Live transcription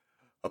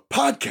a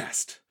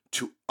podcast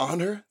to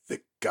honor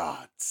the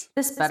gods.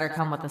 This better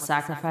come with a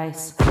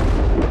sacrifice.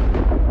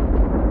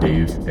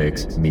 Dave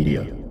X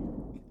Media.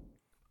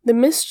 The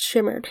mist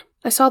shimmered.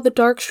 I saw the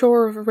dark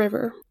shore of a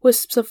river.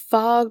 Wisps of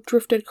fog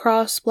drifted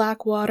across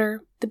black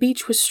water. The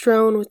beach was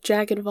strewn with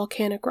jagged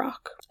volcanic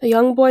rock. A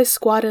young boy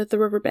squatted at the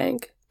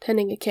riverbank,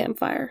 tending a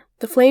campfire.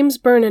 The flames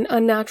burned an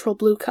unnatural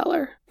blue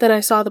color. Then I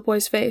saw the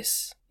boy's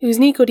face. It was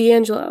Nico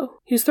D'Angelo.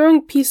 He was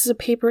throwing pieces of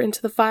paper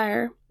into the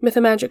fire,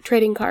 Mythomagic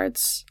trading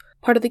cards.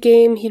 Part of the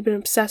game he'd been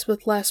obsessed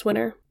with last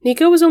winter.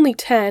 Nico was only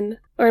 10,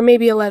 or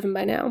maybe 11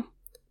 by now,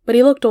 but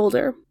he looked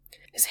older.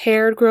 His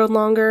hair had grown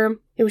longer,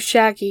 it was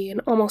shaggy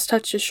and almost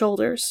touched his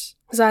shoulders.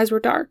 His eyes were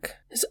dark.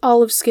 His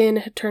olive skin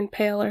had turned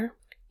paler.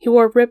 He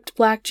wore ripped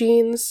black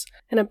jeans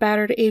and a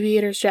battered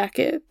aviator's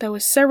jacket that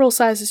was several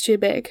sizes too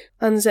big,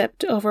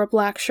 unzipped over a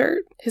black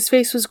shirt. His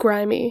face was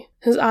grimy,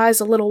 his eyes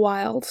a little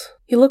wild.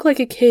 He looked like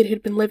a kid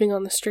who'd been living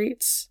on the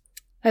streets.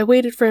 I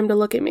waited for him to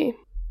look at me.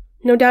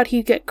 No doubt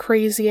he'd get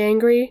crazy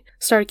angry,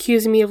 start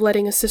accusing me of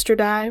letting his sister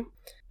die,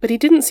 but he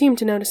didn't seem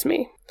to notice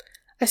me.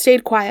 I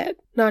stayed quiet,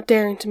 not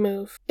daring to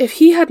move. If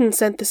he hadn't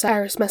sent this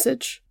Iris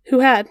message, who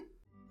had?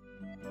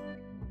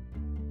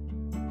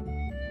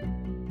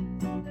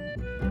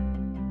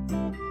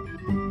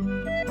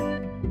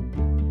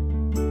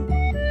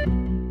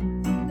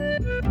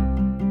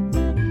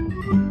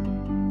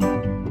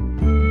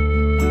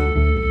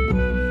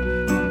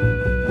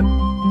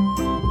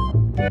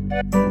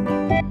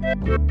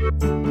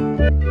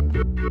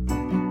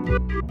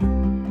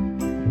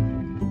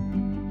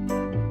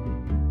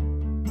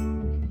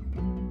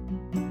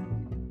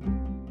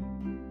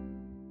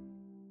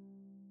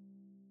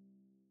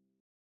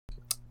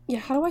 Yeah,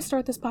 how do I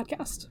start this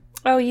podcast?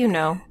 Oh, you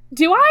know.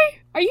 Do I?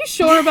 Are you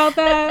sure about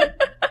that?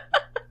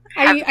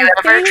 Have you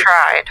ever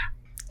tried?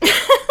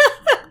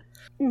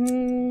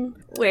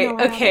 Wait, No,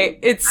 I okay,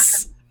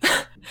 it's...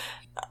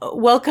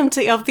 Welcome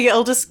to The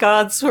Eldest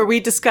Gods, where we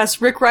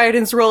discuss Rick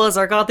Riordan's role as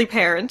our godly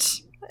parent.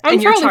 I'm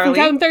and you're Charlie from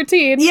Cabin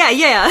 13. Yeah.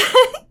 I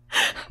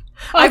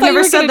I've thought you never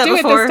were said gonna that do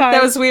it before. this time.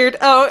 That was weird.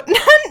 Oh,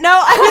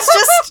 no, I was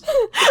just...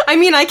 I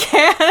mean, I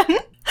can.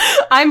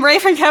 I'm Ray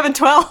from Cabin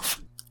 12.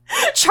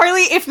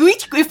 Charlie, if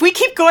we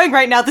keep going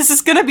right now, this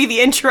is gonna be the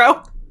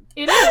intro.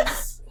 It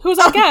is. Who's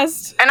our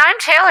guest? And I'm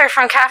Taylor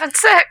from Cabin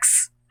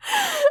 6.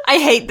 I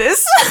hate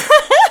this.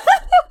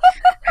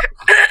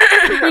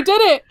 We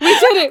did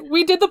it!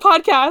 We did the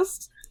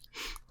podcast.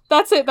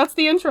 That's it. That's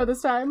the intro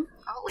this time.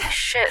 Holy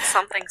shit,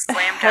 something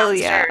slammed Hell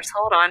yeah. downstairs.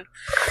 Hold on.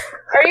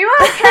 Are you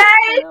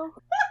okay?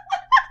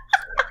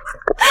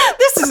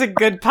 This is a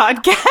good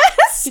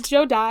podcast. Did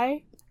Joe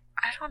die?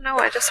 I don't know,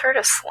 I just heard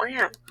a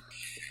slam.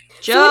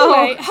 Joe, So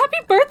anyway, happy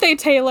birthday,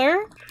 Taylor!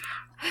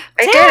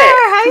 I Taylor, did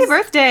it. happy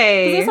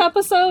birthday. This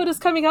episode is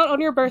coming out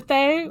on your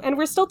birthday, and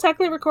we're still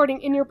technically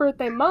recording in your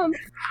birthday month.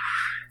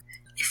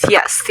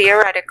 Yes,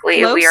 theoretically,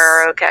 Close we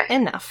are okay.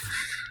 Enough.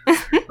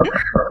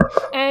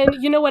 And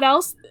you know what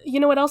else? You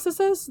know what else this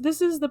is?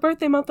 This is the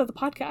birthday month of the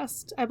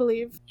podcast, I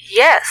believe.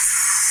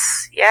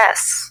 Yes.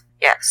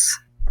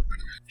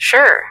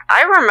 Sure.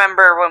 I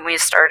remember when we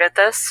started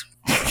this.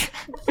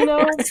 You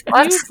know,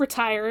 Let's- you've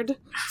retired,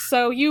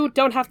 so you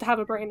don't have to have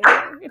a brain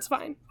anymore. It's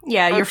fine.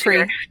 Yeah, Oh, you're free.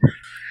 dear.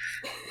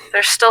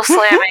 They're still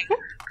slamming.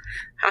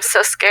 I'm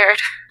so scared.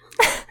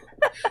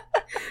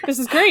 This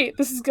is great.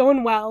 This is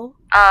going well.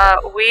 We Oh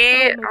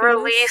my goodness.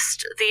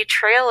 released the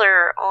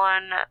trailer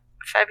on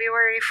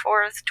February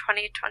 4th,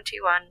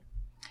 2021.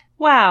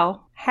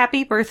 Wow.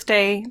 Happy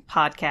birthday,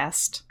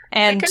 podcast.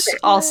 And did it.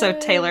 also, Yay.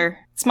 Taylor,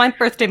 it's my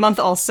birthday month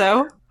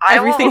also. I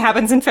Everything will-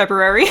 happens in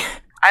February.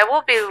 I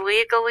will be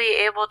legally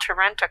able to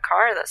rent a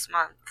car this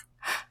month.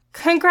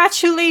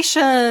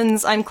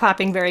 Congratulations! I'm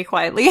clapping very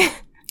quietly.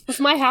 It's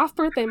my half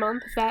birthday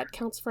month, if that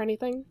counts for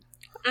anything.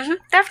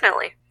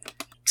 Definitely.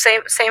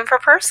 Same for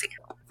Percy.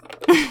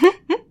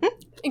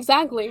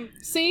 Exactly.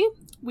 See?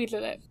 We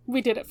did it.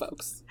 We did it,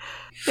 folks.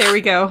 There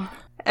we go.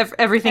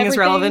 Everything is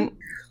relevant.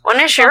 When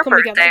is your Welcome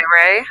birthday, together.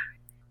 Ray?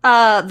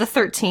 The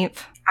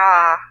 13th.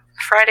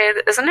 Friday,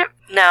 isn't it?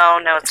 No,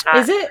 it's not.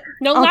 Is it?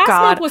 No, Oh, last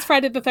God. month was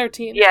Friday the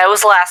 13th. Yeah, it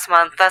was last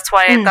month. That's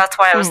why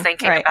I was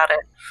thinking right. about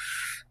it.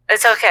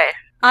 It's okay.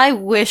 I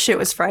wish it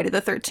was Friday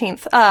the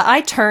 13th.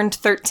 I turned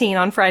 13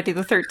 on Friday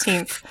the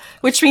 13th,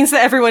 which means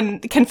that everyone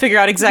can figure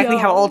out exactly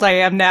how old I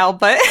am now,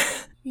 but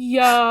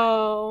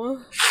Yo.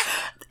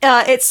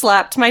 it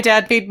slapped. My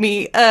dad made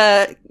me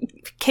a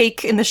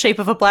cake in the shape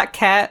of a black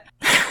cat.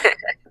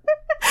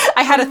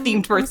 I had a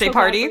themed birthday I'm so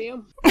glad for party.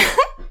 you.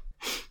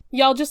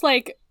 Y'all just,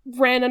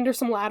 ran under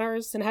some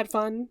ladders and had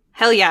fun.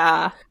 Hell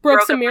yeah.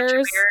 Broke a some bunch of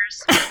mirrors.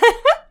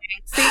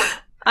 mirrors.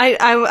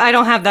 I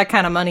don't have that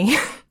kind of money.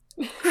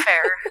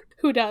 Fair.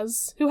 Who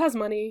does? Who has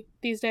money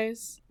these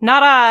days?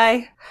 Not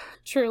I.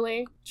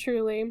 Truly.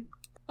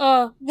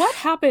 What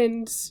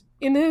happened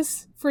in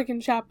this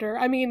freaking chapter?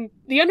 I mean,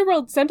 the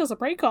Underworld sent us a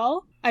prank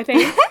call, I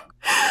think.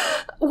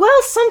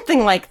 Well,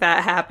 something like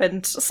that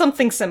happened.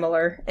 Something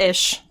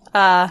similar-ish.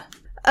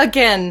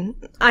 Again,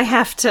 I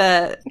have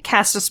to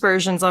cast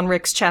aspersions on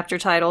Rick's chapter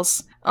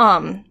titles.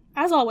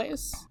 As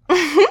always.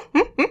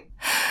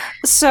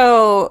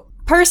 So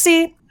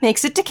Percy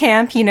makes it to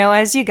camp,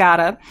 as you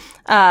gotta,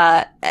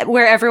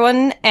 where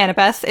everyone,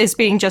 Annabeth, is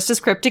being just as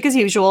cryptic as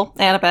usual.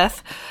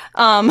 Annabeth.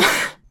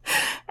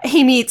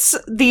 He meets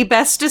the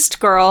bestest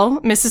girl,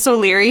 Mrs.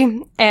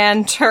 O'Leary,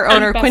 and her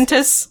owner,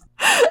 Quintus,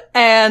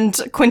 and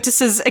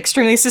Quintus's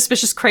extremely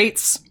suspicious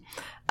crates.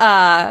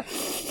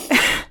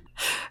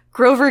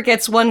 Grover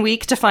gets 1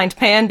 week to find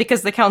Pan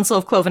because the Council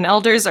of Cloven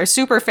Elders are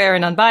super fair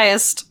and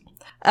unbiased.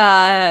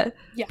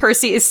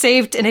 Percy is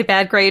saved in a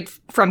bad grade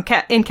from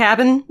in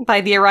cabin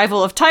by the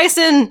arrival of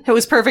Tyson, who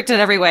is perfect in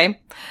every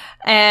way.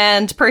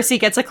 And Percy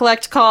gets a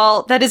collect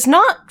call that is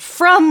not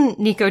from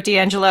Nico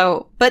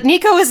D'Angelo, but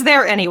Nico is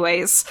there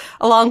anyways,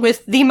 along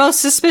with the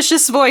most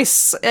suspicious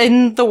voice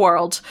in the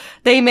world.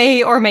 They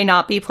may or may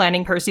not be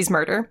planning Percy's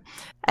murder.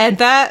 And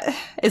that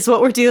is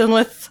what we're dealing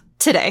with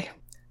today.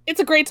 It's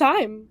a great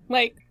time.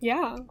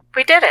 Yeah.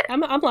 We did it.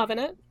 I'm loving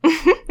it.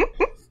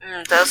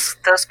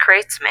 Those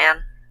crates,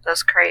 man.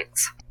 Those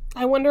crates.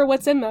 I wonder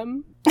what's in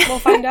them. We'll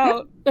find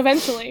out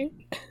eventually.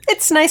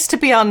 It's nice to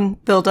be on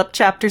build-up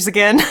chapters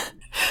again.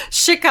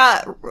 Shit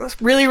got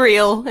really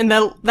real in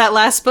that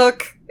last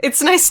book.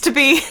 It's nice to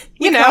be,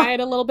 we cried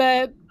a little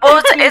bit.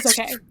 Well, it's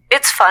okay.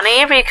 It's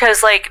funny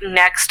because,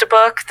 next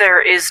book,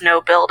 there is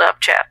no build-up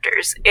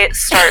chapters. It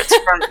starts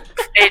from,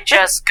 it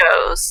just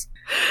goes.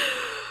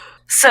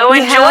 So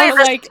enjoy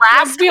this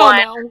last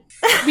one.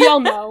 We all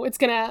know it's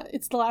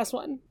the last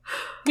one.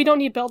 We don't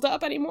need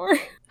build-up anymore.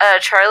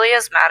 Charlie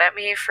is mad at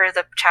me for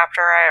the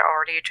chapter I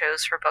already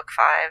chose for book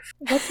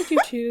 5. What did you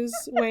choose?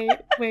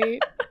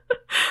 Wait.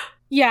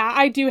 Yeah,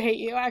 I do hate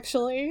you,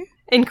 actually.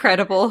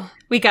 Incredible.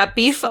 We got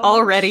beef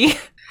already.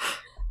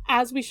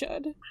 As we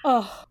should.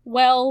 Oh,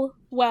 well.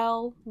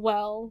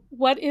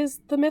 What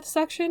is the myth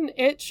section?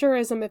 It sure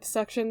is a myth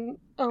section.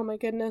 Oh my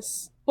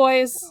goodness.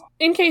 Boys,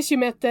 in case you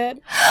missed it,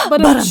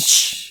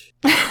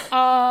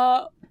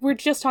 we're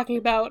just talking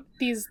about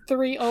these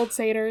 3 old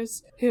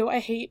satyrs who I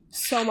hate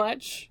so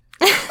much.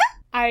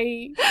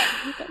 I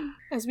hate them,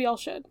 as we all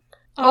should.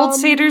 Old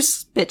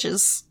satyrs,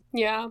 bitches.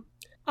 Yeah.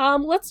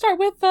 Let's start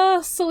with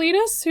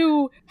Salinas,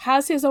 who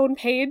has his own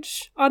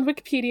page on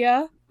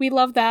Wikipedia. We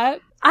love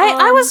that.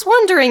 I was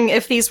wondering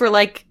if these were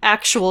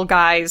actual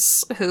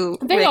guys who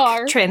they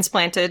are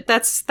transplanted.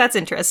 That's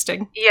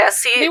interesting. Yeah,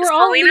 see, they were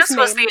Salinas all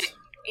was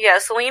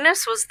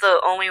Salinas was the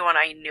only one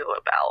I knew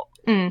about.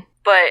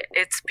 But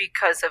it's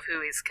because of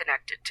who he's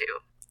connected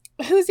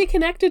to. Who's he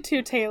connected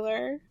to,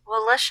 Taylor?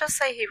 Well, let's just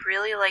say he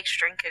really likes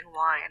drinking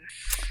wine.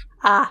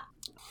 Ah.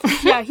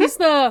 Yeah, he's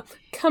the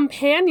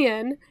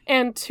companion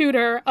and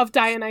tutor of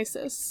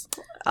Dionysus.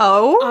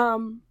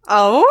 Oh?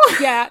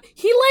 Yeah,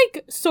 he,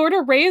 sort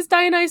of raised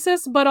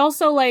Dionysus, but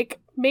also,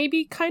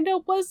 maybe kind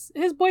of was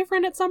his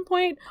boyfriend at some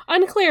point.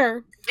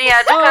 Unclear.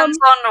 Yeah, it depends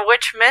on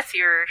which myth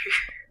you're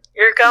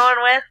going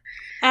with.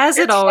 As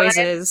it always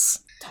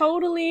is.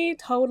 Totally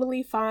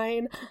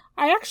fine.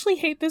 I actually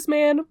hate this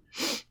man.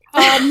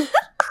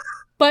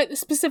 But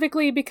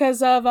specifically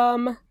because of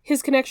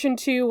his connection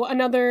to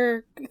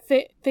another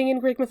thing in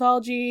Greek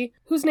mythology,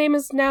 whose name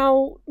is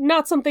now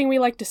not something we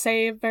like to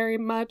say very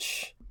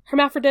much.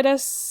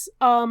 Hermaphroditus,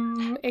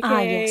 aka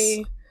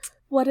yes.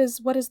 What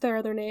is their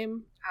other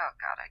name? Oh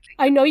god,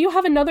 I know you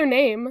have another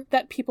name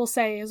that people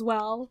say as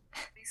well.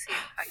 Let me see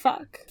if I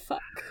can...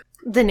 Fuck.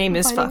 The name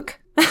is fuck.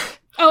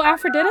 Oh,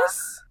 Aphrodite?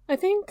 I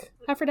think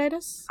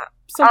Aphrodite,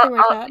 something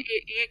like that.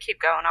 You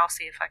keep going. I'll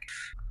see if I can.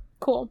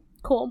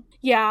 Cool.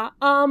 Yeah.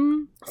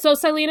 So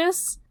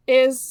Silenus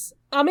is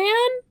a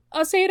man,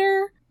 a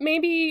satyr,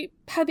 maybe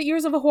had the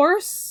ears of a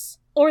horse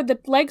or the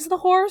legs of the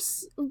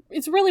horse.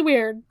 It's really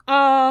weird.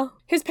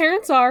 His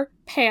parents are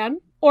Pan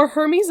or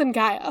Hermes and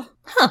Gaia.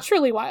 Huh.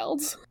 Truly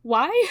wild.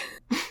 Why?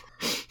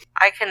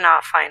 I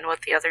cannot find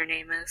what the other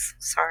name is.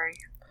 Sorry.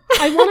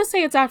 I want to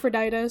say it's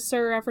Aphroditus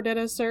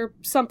or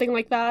something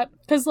like that.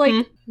 Because,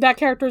 that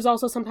character is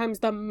also sometimes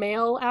the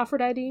male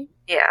Aphrodite.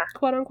 Yeah.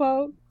 Quote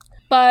unquote.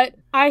 But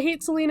I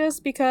hate Salinas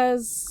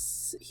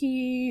because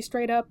he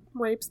straight up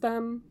rapes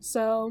them,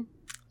 so...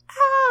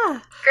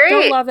 Great.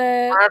 Don't love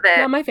it. Love it.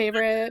 Not my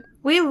favorite.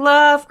 We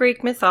love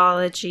Greek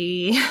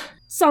mythology.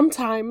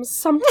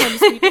 Sometimes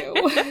we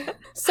do.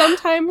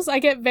 Sometimes I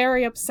get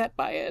very upset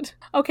by it.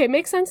 Okay,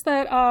 makes sense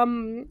that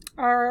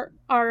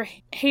our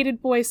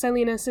hated boy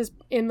Silenus is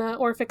in the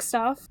Orphic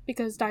stuff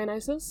because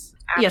Dionysus.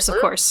 Absolutely. Yes, of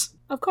course.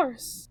 Of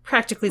course.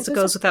 Practically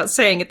goes without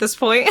saying at this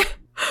point.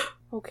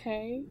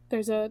 Okay.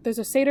 There's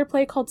a satyr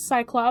play called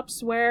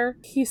Cyclops where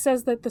he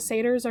says that the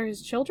satyrs are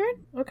his children?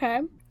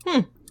 Okay.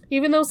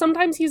 Even though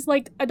sometimes he's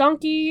a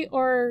donkey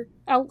or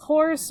a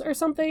horse or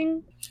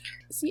something.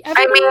 See,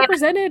 everyone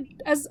represented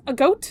as a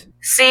goat?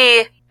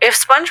 See, if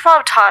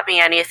SpongeBob taught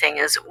me anything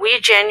is we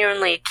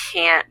genuinely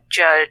can't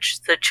judge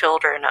the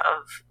children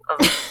of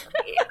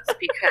beings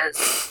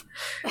because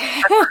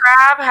a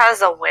crab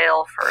has a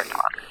whale for a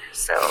daughter.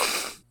 So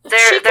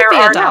She could be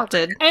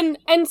adopted.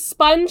 And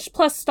sponge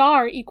plus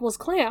star equals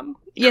clam.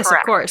 Yes,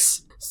 Correct. Of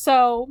course.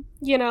 So,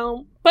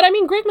 but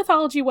Greek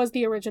mythology was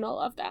the original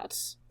of that.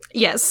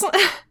 Yes.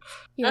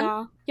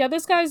 Yeah. Yeah,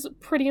 this guy's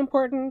pretty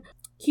important.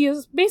 he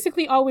is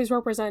basically always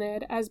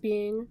represented as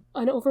being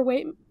an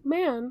overweight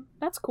man.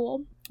 That's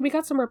cool. We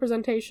got some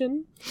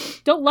representation.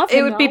 Don't love him,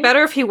 It would be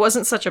better if he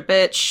wasn't such a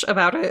bitch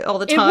about it all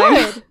the time.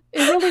 It would. It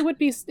really would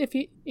be if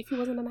he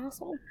wasn't an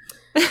asshole.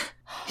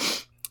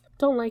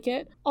 Don't like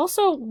it.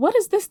 Also, what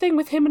is this thing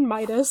with him and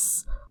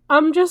Midas?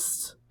 I'm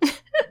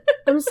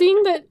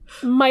seeing that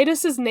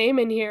Midas's name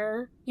in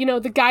here. You know,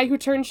 the guy who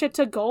turned shit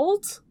to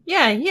gold?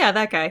 Yeah,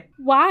 that guy.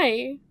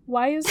 Why?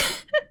 Why is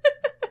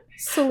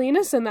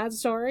Salinas in that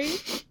story?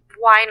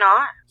 Why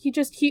not?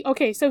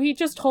 So he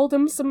just told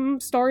him some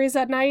stories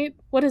at night?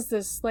 What is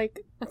this,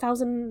 like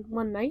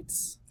 1,001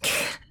 Nights?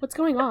 What's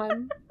going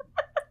on?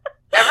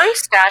 Every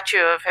statue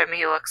of him,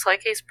 he looks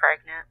like he's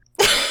pregnant.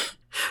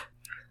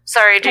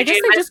 Sorry, I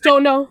just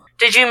don't know.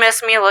 Did you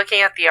miss me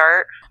looking at the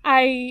art?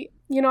 I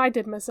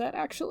did miss it,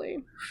 actually.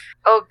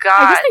 Oh, God.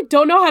 I guess I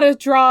don't know how to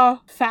draw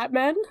fat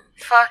men.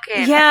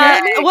 Fucking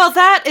Yeah, heck. well,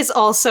 that is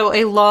also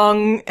a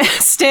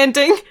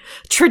long-standing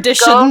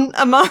tradition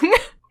among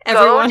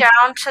everyone. Go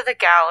down to the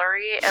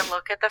gallery and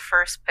look at the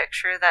first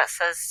picture that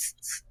says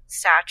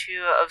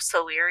statue of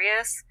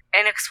Celerius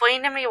and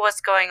explain to me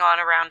what's going on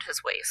around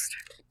his waist.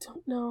 I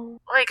don't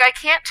know. Like, I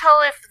can't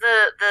tell if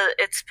the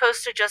it's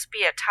supposed to just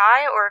be a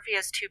tie or if he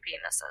has two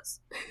penises.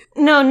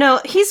 No,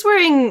 he's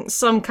wearing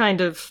some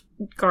kind of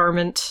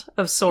garment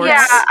of sorts.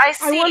 Yeah, I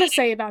see. I want to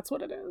say that's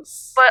what it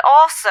is. But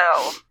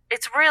also,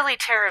 it's really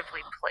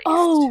terribly placed.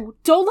 Oh,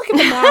 don't look at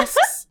the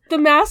masks. The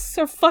masks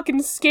are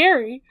fucking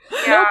scary.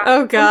 Yeah.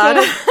 Oh,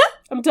 God.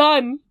 I'm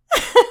done.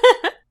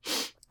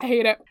 I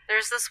hate it.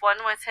 There's this one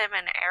with him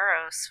and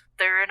Eros.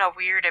 They're in a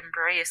weird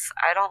embrace.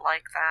 I don't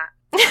like that.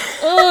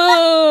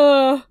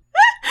 Ugh.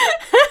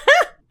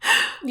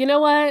 You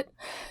know what?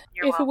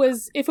 You're If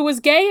welcome. it was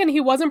gay and he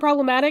wasn't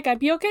problematic, I'd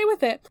be okay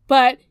with it.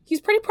 But he's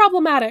pretty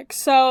problematic,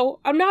 so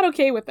I'm not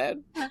okay with it.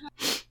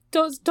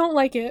 Don't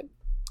like it.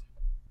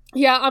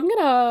 Yeah, I'm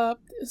gonna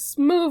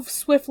move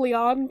swiftly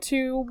on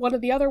to one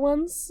of the other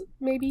ones.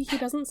 Maybe he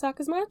doesn't suck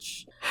as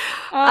much.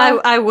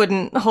 I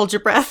wouldn't hold your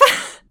breath.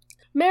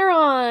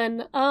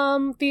 Maron,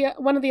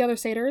 one of the other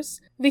satyrs,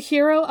 the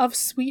hero of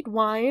sweet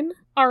wine.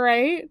 All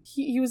right,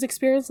 he was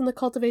experienced in the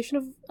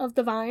cultivation of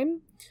the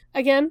vine.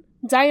 Again,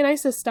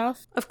 Dionysus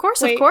stuff. Of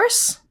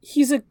course.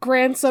 He's a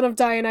grandson of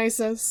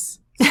Dionysus.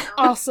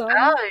 Awesome.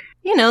 Oh,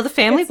 You know, the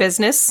family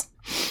business.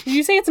 Did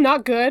you say it's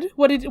not good?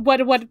 What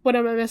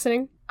am I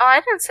missing? oh, I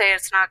didn't say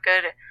it's not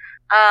good.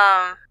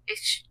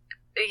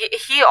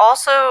 He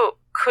also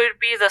could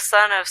be the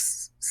son of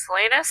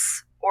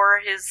Slanus or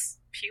his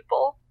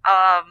pupil.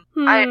 I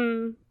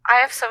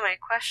have so many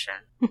questions.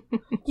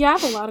 Yeah, I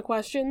have a lot of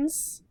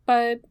questions.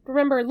 But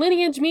remember,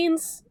 lineage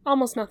means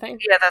almost nothing.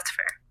 Yeah, that's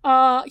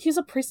fair. He's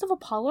a priest of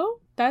Apollo?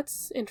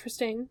 That's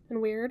interesting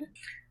and weird.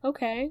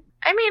 Okay.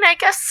 I mean, I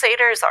guess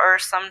satyrs are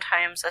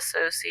sometimes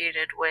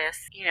associated with,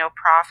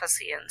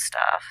 prophecy and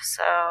stuff.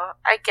 So,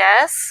 I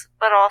guess,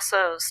 but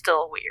also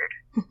still weird.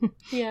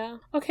 Yeah.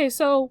 Okay,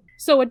 so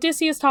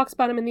Odysseus talks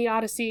about him in the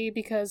Odyssey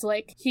because,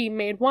 like, he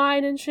made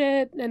wine and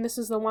shit, and this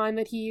is the wine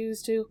that he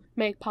used to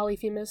make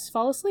Polyphemus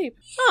fall asleep.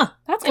 Huh.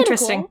 That's kinda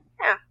Interesting. cool.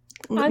 Yeah.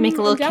 Make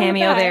a little I'm down with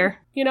cameo that. there.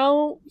 You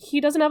know, he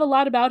doesn't have a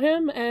lot about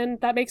him,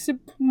 and that makes it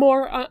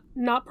more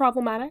not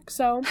problematic,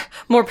 so...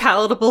 More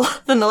palatable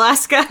than the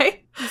last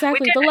guy.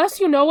 Exactly. The less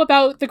you know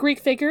about the Greek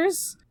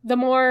figures, the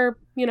more,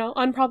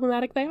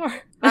 unproblematic they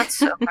are. That's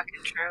so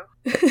fucking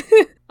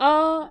true.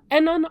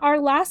 And then our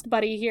last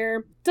buddy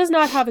here does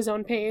not have his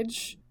own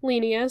page,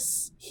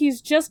 Linnaeus.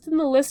 He's just in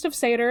the list of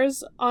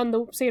satyrs on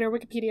the satyr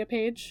Wikipedia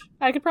page.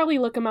 I could probably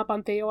look him up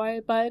on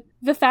Theoi, but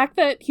the fact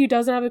that he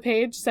doesn't have a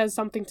page says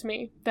something to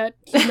me, that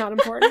he's not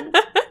important.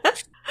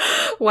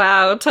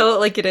 Wow, tell it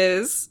like it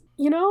is.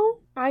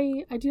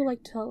 I do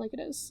like to tell it like it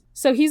is.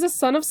 So he's a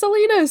son of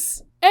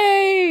Salinas!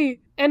 Hey!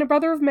 And a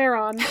brother of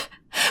Maron.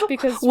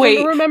 Because,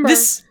 remember...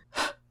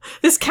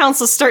 This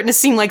council's starting to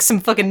seem like some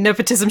fucking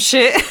nepotism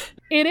shit.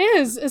 It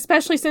is,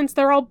 especially since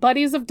they're all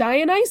buddies of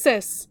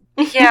Dionysus.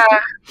 Yeah,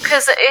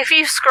 because if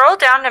you scroll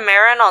down to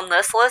Marin on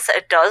this list,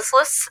 it does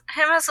list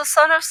him as a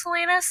son of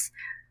Salinas.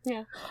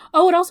 Yeah.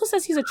 Oh, it also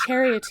says he's a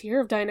charioteer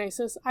of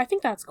Dionysus. I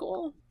think that's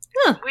cool.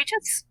 Huh.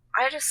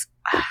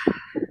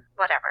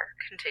 Whatever,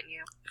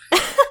 continue.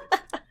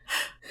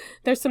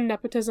 There's some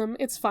nepotism.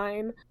 It's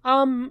fine.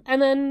 And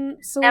then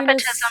Salinas...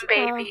 Nepotism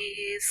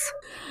babies.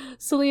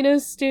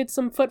 Salinas did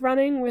some foot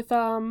running with,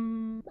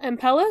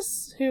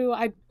 Ampelus,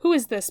 who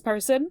is this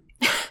person?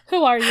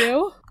 Who are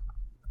you?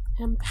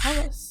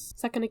 Ampelus.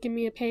 Is that gonna give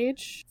me a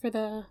page for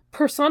the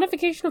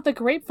personification of the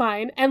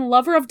grapevine and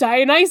lover of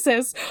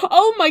Dionysus?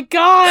 Oh my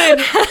god!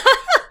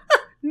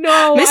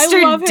 No,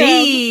 I love Mr.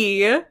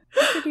 D! him.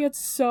 Mr. D had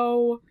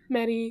so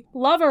many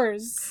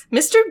lovers.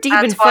 Mr. D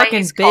been That's why fucking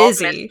he's called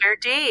busy.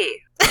 Mr. D.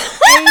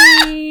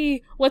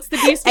 Hey! What's the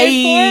D stand for?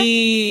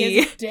 Hey.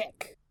 His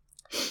dick.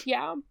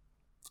 Yeah.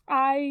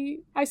 I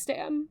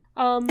stand.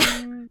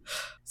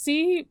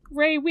 See,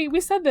 Ray, we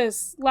said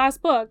this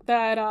last book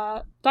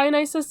that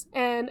Dionysus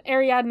and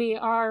Ariadne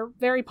are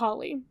very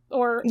poly,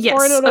 or in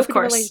an open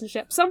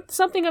relationship,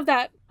 something of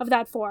that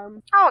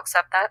form. I'll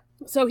accept that.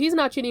 So he's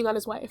not cheating on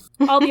his wife.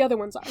 All the other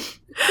ones are.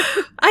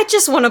 I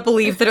just want to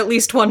believe that at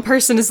least one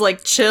person is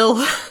like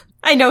chill.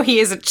 I know he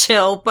isn't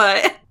chill,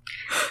 but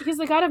he's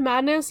the god of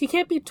madness. He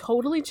can't be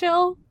totally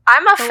chill.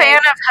 I'm a fan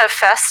of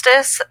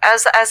Hephaestus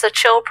as a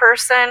chill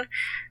person,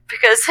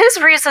 because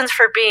his reasons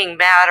for being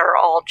mad are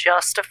all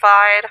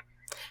justified.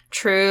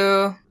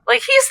 True.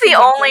 Like, he's the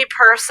only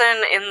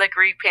person in the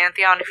Greek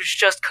pantheon who's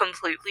just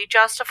completely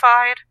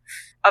justified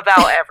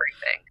about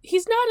everything.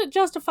 He's not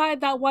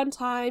justified that one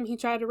time he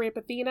tried to rape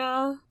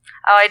Athena.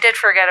 Oh, I did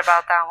forget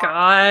about that one.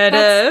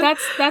 God.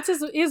 That's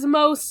his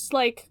most,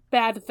 like,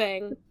 bad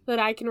thing that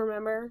I can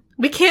remember.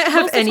 We can't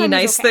have any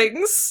nice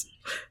things.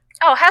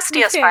 Oh,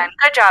 Hestia's fine.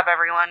 Good job,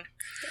 everyone.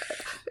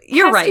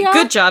 You're Hestia right.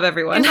 Good job,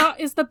 everyone.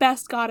 Is the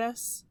best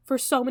goddess for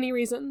so many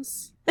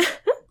reasons.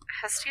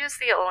 Hestia's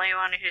the only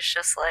one who's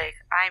just like,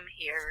 I'm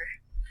here.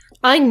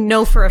 I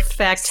know for a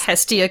fact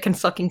Hestia can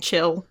fucking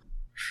chill.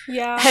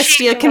 Yeah.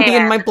 Hestia can be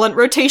in my blunt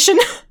rotation.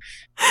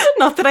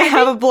 Not that I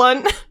have a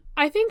blunt.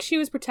 I think she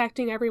was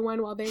protecting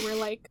everyone while they were,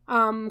 like,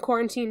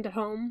 quarantined at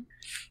home.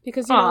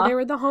 Because, you know, they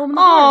were the home and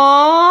the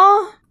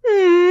hearth.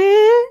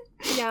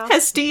 Aww. Yeah.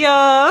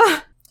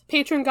 Hestia.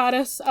 Patron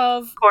goddess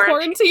of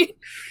quarantine.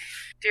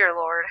 Dear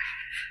Lord.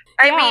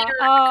 I mean,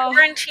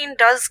 quarantine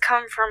does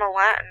come from a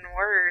Latin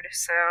word,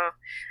 so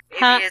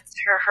maybe it's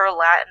her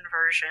Latin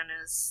version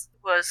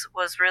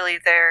was really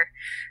there.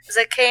 Because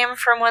it came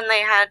from when they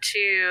had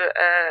to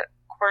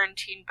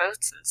quarantine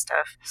boats and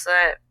stuff, so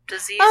that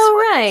disease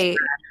right.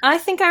 Spread. I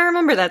think I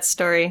remember that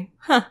story.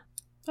 Huh.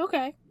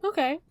 Okay.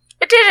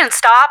 It didn't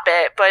stop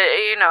it, but,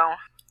 you know,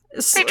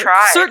 they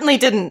tried. Certainly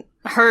didn't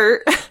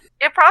hurt.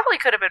 It probably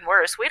could have been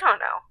worse. We don't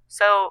know.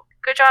 So,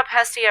 good job,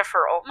 Hestia,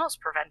 for almost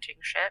preventing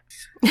shit.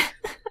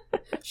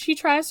 She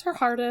tries her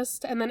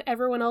hardest, and then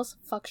everyone else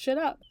fucks shit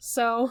up.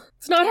 So,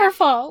 it's not her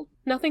fault.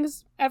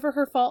 Nothing's ever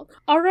her fault.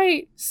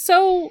 Alright,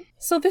 so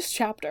this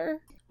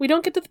chapter. We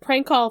don't get to the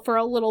prank call for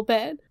a little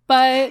bit,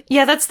 but...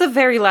 Yeah, that's the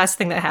very last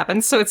thing that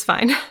happens, so it's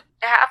fine. It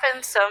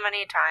happens so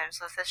many times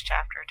with this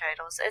chapter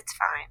titles. It's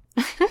fine.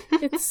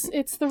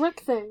 It's the Rook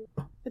thing.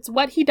 It's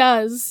what he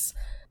does.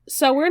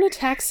 So we're in a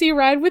taxi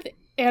ride with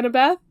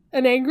Annabeth,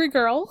 an angry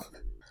girl.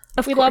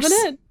 Of course. Loving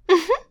it.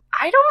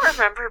 I don't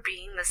remember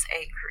being this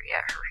angry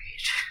at her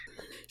age.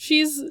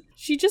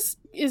 She just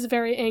is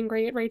very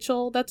angry at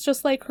Rachel. That's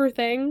just like her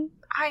thing.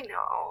 I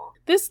know.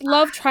 This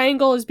love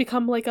triangle has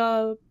become like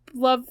a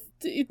love...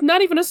 It's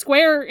not even a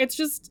square. It's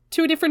just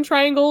two different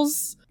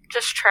triangles.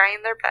 Just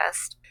trying their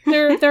best.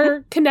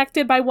 They're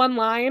connected by one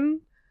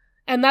line.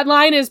 And that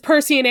line is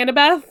Percy and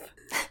Annabeth.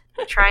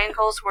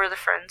 Triangles were the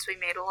friends we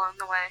made along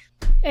the way.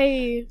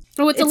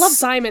 It's a love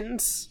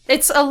diamond.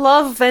 It's a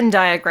love Venn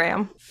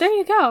diagram. There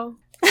you go.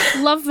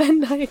 Love Venn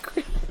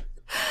diagram.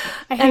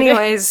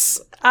 Anyways,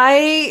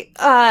 I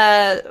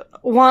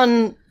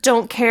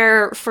don't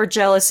care for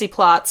jealousy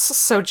plots,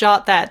 so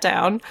jot that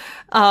down.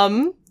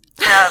 I'm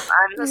the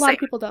a same. lot of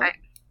people don't.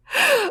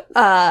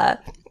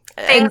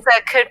 Things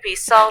that could be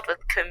solved with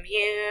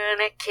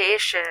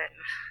communication.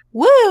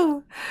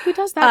 Woo! Who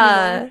does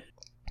that anymore?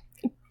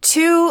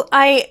 Two,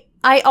 I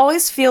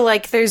always feel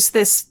like there's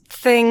this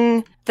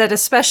thing that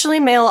especially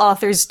male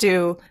authors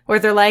do, where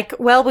they're like,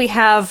 well, we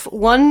have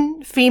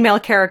one female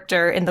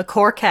character in the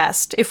core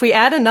cast. If we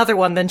add another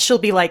one, then she'll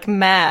be, like,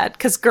 mad,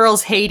 because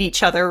girls hate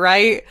each other,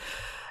 right?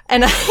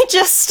 And I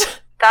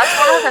just... That's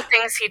one of the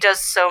things he does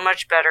so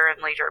much better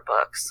in later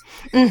books.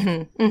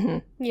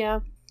 Yeah.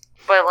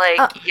 But,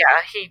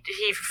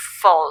 he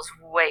falls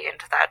way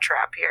into that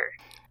trap here.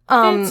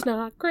 It's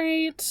not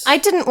great. I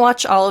didn't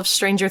watch all of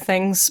Stranger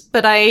Things,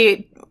 but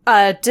I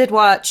did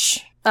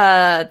watch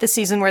the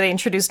season where they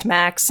introduced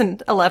Max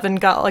and Eleven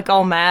got, like,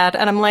 all mad.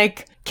 And I'm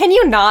like, can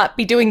you not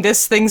be doing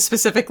this thing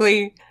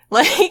specifically?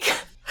 Like,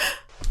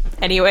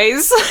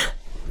 anyways.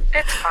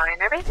 It's fine.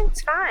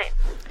 Everything's fine.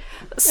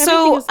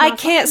 So I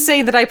can't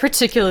say that I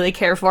particularly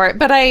care for it,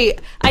 but I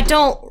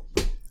don't...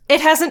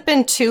 It hasn't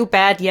been too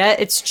bad yet.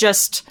 It's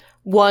just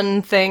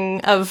one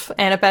thing of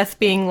Annabeth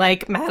being,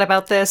 like, mad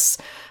about this.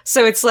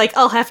 So it's like,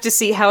 I'll have to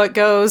see how it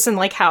goes and,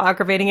 like, how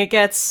aggravating it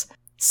gets.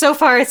 So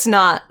far, it's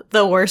not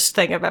the worst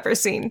thing I've ever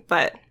seen,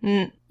 but...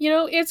 You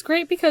know, it's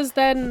great because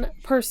then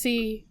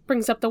Percy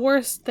brings up the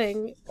worst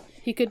thing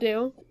he could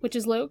do, which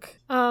is Luke.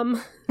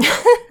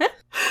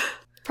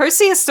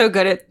 Percy is so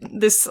good at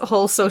this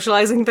whole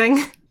socializing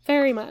thing.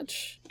 Very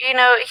much. You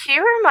know, he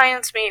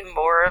reminds me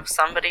more of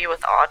somebody with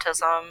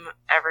autism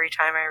every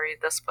time I read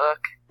this book.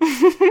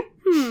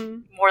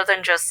 More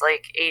than just,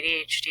 like,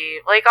 ADHD.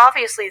 Like,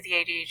 obviously the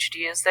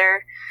ADHD is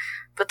there,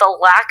 but the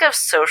lack of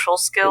social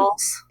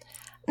skills...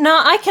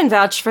 No, I can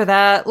vouch for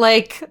that.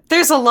 Like,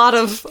 there's a lot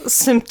of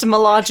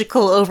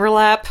symptomological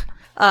overlap.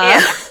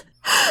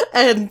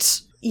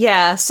 And,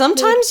 yeah,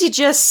 sometimes you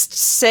just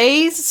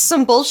say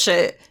some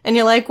bullshit, and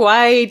you're like,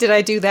 why did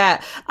I do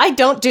that? I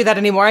don't do that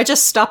anymore. I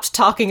just stopped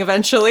talking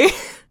eventually.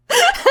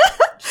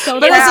 So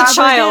But that's as a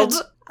child,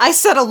 again. I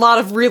said a lot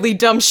of really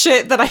dumb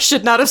shit that I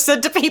should not have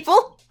said to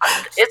people.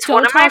 It's Don't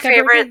one of my talk ever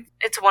favorite. again.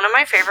 It's one of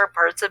my favorite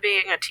parts of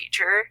being a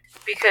teacher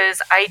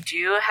because I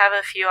do have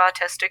a few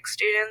autistic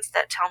students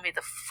that tell me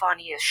the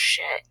funniest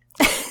shit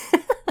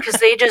because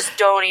they just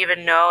don't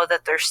even know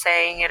that they're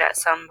saying it at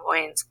some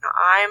points. And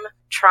I'm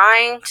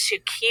trying to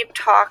keep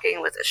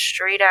talking with a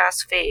straight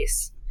ass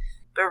face,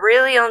 but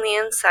really on the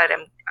inside,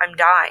 I'm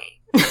dying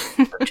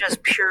of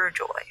just pure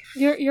joy.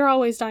 You're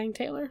always dying,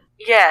 Taylor.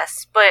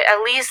 Yes, but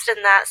at least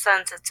in that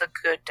sense, it's a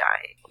good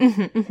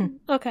dying.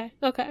 Okay.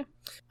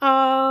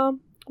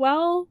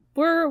 Well,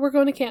 we're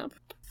going to camp.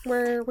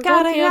 We're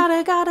going to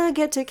camp. gotta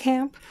get to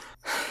camp.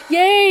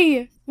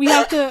 Yay! We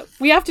have to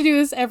do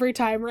this every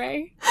time,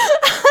 Ray.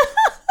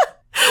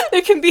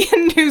 There can be a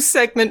new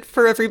segment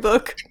for every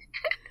book.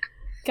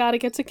 Gotta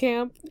get to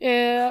camp.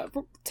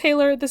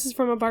 Taylor, this is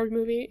from a Barbie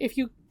movie. If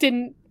you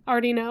didn't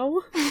already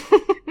know,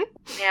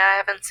 Yeah, I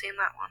haven't seen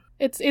that one.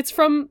 it's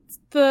from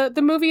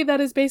the movie that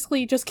is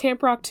basically just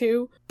Camp Rock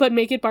 2, but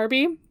make it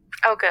Barbie.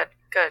 Oh, good.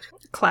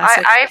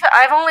 Classic.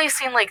 I've only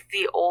seen like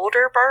the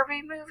older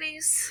Barbie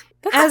movies.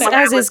 That's As- fair. When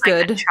I as was, is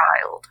like, good. a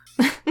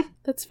child.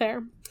 That's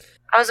fair.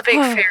 I was a big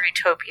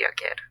Fairytopia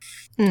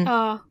kid.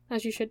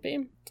 As you should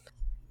be.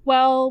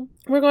 Well,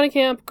 we're going to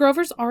camp.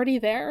 Grover's already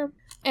there,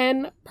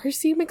 and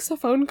Percy makes a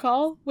phone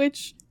call,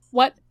 which,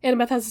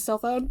 Annabeth has a cell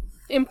phone.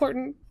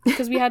 Important,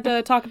 because we had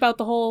to talk about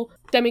the whole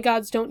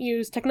demigods don't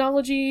use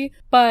technology,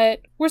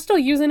 but we're still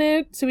using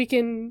it, so we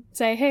can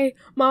say, hey,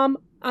 Mom,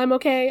 I'm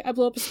okay, I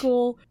blew up a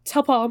school,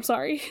 tell Paul I'm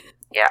sorry.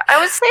 Yeah, I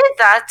would say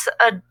that's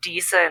a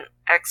decent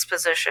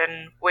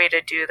exposition way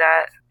to do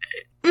that,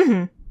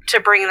 to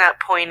bring that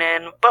point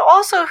in. But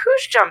also,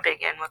 who's jumping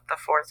in with the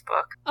fourth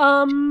book?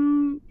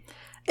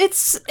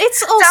 It's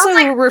also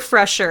like- a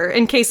refresher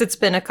in case it's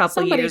been a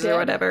couple Somebody years did. or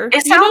whatever.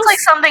 It sounds like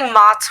something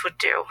Mott's would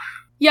do.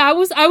 Yeah, I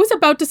was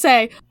about to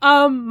say,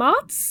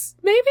 Mott's?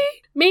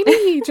 Maybe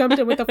he jumped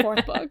in with the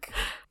fourth book.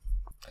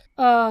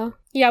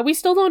 Yeah, we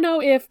still don't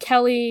know if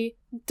Kelly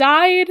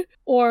died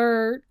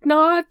or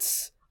not.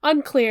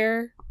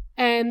 Unclear.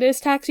 And this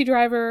taxi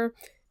driver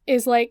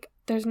is like,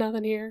 there's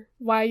nothing here.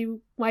 Why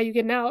you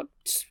getting out?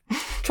 Just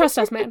trust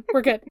us, man.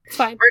 We're good. It's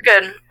fine. We're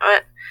good.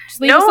 But Just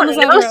leave us on the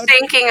side of the no road.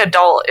 thinking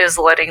adult is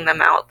letting them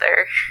out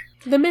there.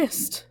 The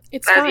mist.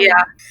 It's fine. Yeah.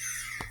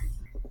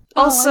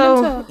 Oh, I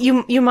Also, meant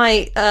to- you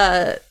might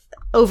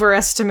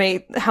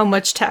overestimate how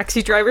much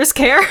taxi drivers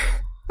care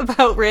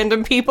about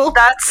random people.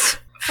 That's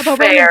About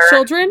fair. random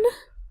children?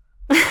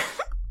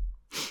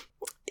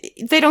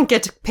 They don't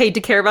get paid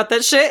to care about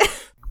that shit.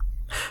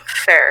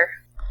 Fair.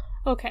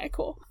 Okay,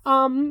 cool.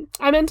 I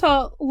meant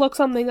to look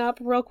something up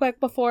real quick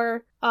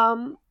before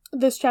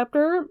this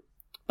chapter,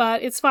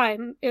 but it's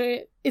fine.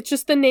 It's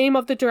just the name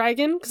of the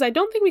dragon, because I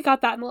don't think we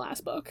got that in the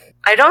last book.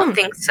 I don't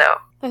think so.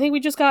 I think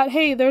we just got,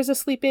 hey, there's a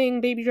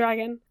sleeping baby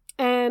dragon.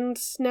 And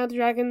now the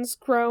dragon's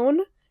grown,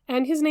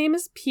 and his name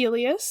is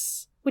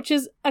Peleus, which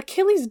is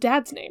Achilles'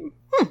 dad's name.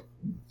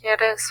 Yeah,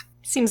 it is.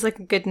 Seems like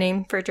a good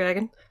name for a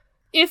dragon.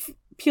 If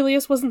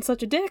Peleus wasn't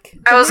such a dick.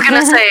 I was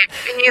gonna say,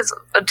 he's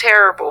a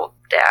terrible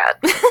dad.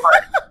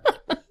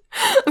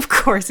 Of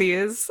course he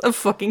is. Of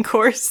fucking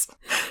course.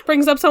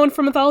 Brings up someone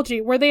from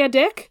mythology. Were they a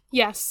dick?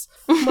 Yes.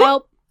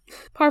 Well,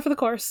 par for the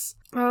course.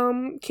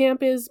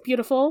 Camp is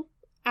beautiful,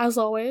 as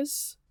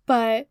always.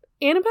 But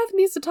Annabeth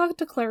needs to talk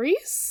to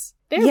Clarice.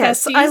 They're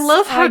Yes, besties, I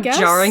love how guess.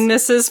 jarring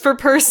this is for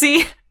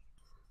Percy.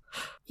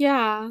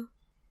 Yeah.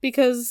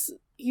 Because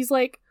he's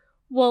like,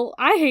 well,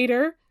 I hate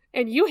her,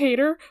 and you hate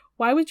her.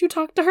 Why would you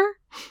talk to her?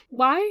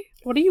 Why?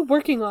 What are you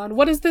working on?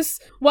 What is this?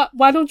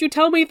 Why don't you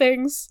tell me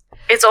things?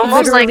 It's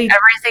almost Literally- like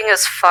everything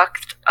is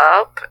fucked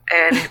up,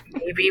 and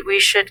maybe we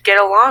should get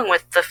along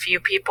with the few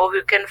people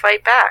who can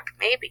fight back.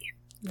 Maybe.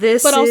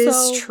 This But is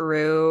also-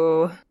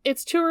 true.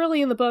 It's too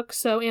early in the book,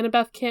 so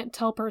Annabeth can't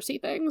tell Percy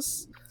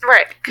things.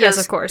 Right, Yes, because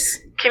of course.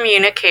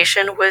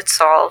 communication would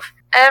solve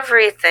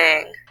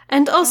everything.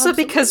 And also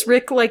Absolutely. because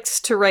Rick likes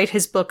to write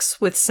his books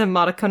with some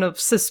modicum of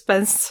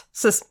suspense.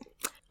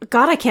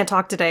 God, I can't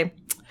talk today.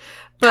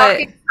 But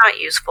Talking's not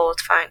useful,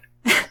 it's fine.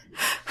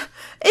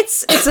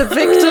 it's a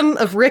victim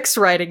of Rick's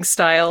writing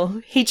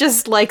style. He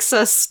just likes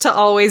us to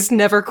always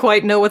never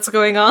quite know what's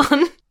going on.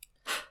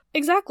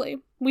 Exactly.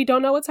 We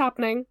don't know what's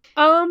happening.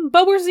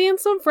 But we're seeing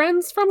some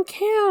friends from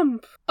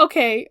camp.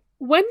 Okay,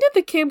 when did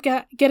the camp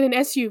get an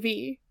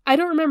SUV? I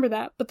don't remember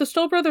that, but the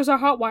Stoll brothers are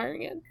hot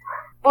wiring it.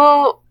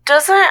 Well,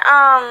 doesn't,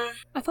 I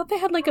thought they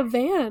had like a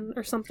van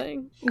or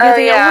something. Yeah,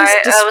 they yeah, always I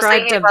was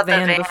described thinking a about the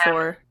van van.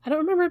 before. I don't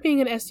remember it being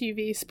an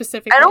SUV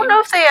specifically. I don't know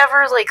if they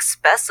ever, like,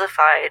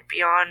 specified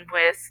beyond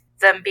with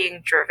them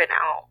being driven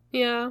out.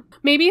 Yeah.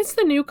 Maybe it's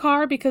the new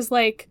car because,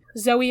 like,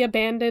 Zoe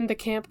abandoned the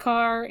camp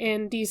car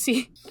in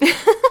DC.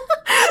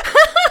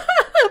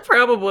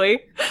 Probably.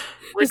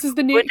 This is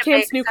the new Would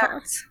camp's make new car.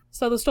 sense.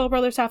 So the Stoll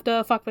brothers have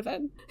to fuck with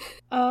it.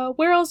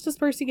 Where else does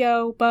Percy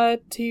go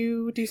but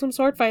to do some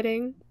sword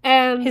fighting?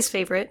 And His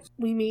favorite.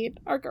 we meet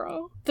our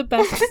girl. The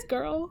best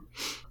girl.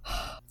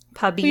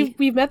 Puppy.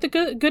 We've met the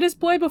goodest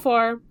boy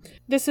before.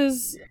 This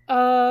is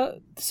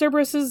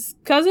Cerberus's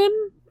cousin,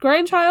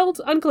 grandchild,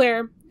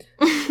 unclear.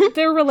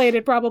 They're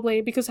related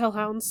probably because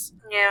hellhounds.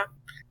 Yeah.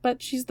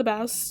 But she's the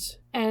best,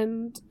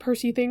 and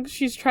Percy thinks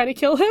she's trying to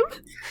kill him.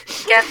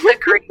 Get the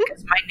Greek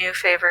is my new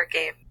favorite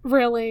game.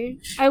 Really,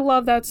 I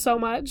love that so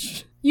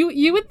much.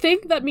 You would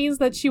think that means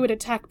that she would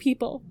attack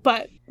people,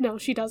 but no,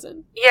 she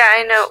doesn't. Yeah,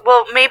 I know.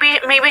 Well, maybe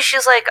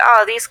she's like,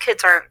 oh, these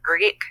kids aren't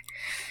Greek.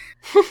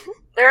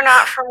 They're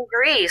not from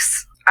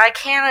Greece. I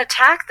can't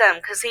attack them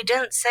because he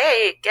didn't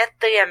say get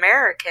the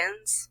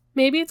Americans.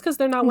 Maybe it's because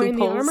they're not wearing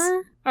Loopholes. the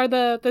armor? Are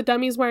the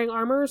dummies wearing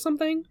armor or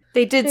something?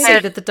 They did say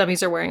that the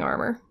dummies are wearing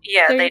armor.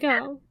 Yeah, There they you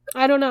go.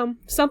 I don't know.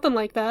 Something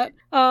like that.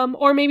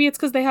 Or maybe it's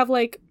because they have,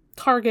 like,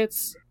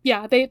 targets.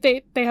 Yeah,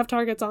 they have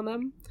targets on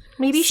them.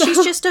 Maybe So-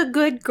 she's just a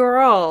good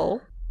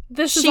girl.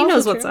 This is She also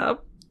knows true. what's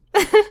up.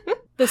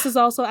 This is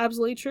also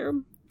absolutely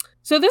true.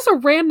 So there's a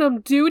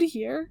random dude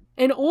here,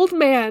 an old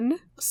man,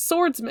 a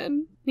swordsman.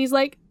 And he's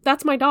like,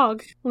 that's my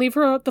dog. Leave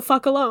her the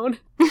fuck alone.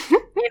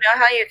 You know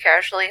how you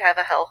casually have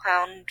a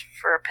hellhound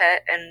for a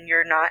pet and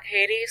you're not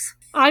Hades?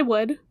 I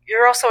would.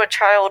 You're also a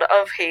child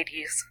of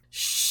Hades.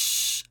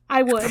 Shh.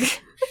 I would.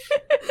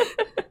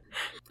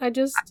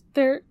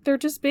 They're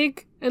just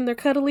big and they're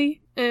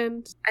cuddly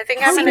and I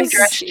think I'm gonna Nice.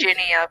 dress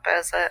Ginny up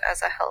as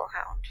a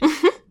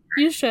hellhound.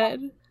 you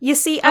should. You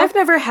see, I've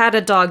never had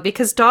a dog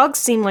because dogs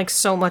seem like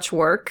so much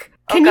work.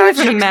 Oh Can God, you even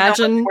she does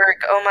so imagine? much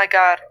work. Oh my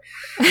god.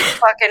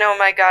 Fucking oh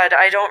my god.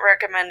 I don't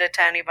recommend it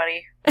to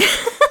anybody.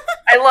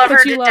 I love But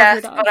her you to love your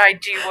death, dog. but I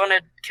do want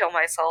to kill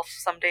myself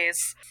some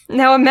days.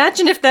 Now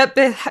imagine if that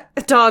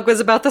dog was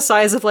about the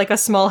size of like a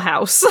small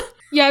house.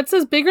 Yeah, it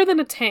says bigger than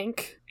a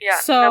tank. Yeah,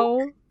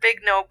 So, Big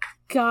nope.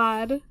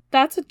 God,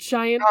 that's a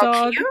giant Oh,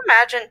 dog. can you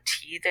imagine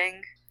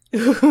teething?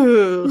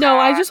 No,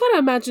 I just want to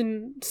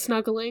imagine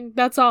snuggling.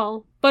 That's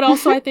all. But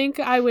also, I think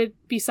I would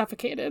be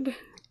suffocated.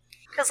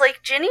 Because,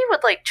 like, Ginny would,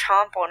 like,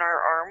 chomp on her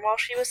arm while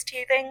she was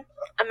teething.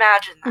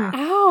 Imagine that.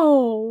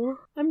 Ow!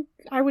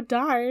 I would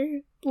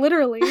die.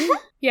 Literally.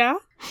 Yeah?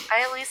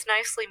 I at least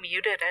nicely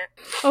muted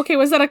it. Okay,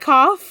 was that a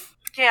cough?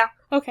 Yeah.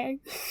 Okay.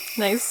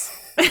 Nice.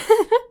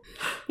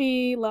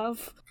 Me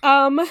love.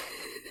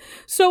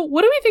 So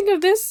what do we think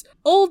of this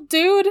old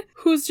dude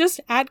who's just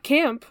at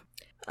camp?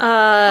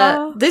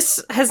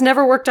 This has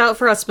never worked out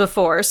for us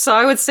before, so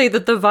I would say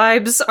that the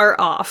vibes are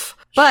off.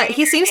 But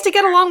he seems to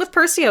get along with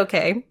Percy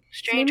okay.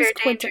 His name Stranger is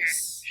danger.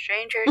 Quintus.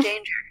 Stranger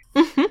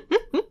danger.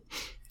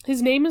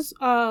 His name is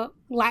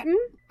Latin.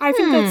 I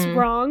think that's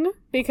wrong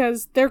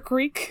because they're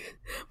Greek.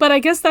 But I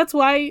guess that's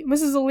why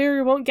Mrs.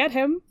 O'Leary won't get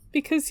him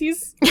because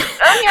he's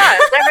Oh, yeah,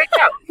 there we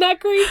go. not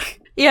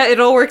Greek. Yeah, it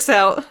all works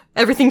out.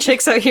 Everything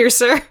checks out here,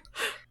 sir.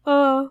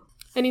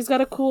 And he's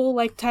got a cool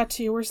like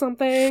tattoo or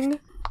something.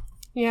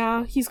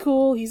 Yeah, he's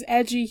cool. He's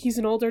edgy. He's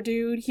an older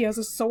dude. He has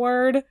a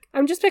sword.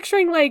 I'm just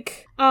picturing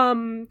like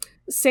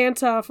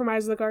Santa from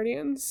Eyes of the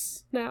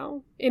Guardians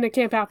now in a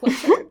Camp Applin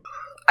shirt.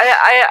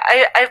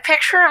 I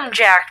picture him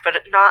jacked, but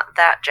not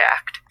that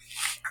jacked.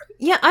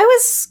 Yeah, I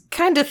was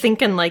kind of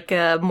thinking like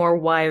a more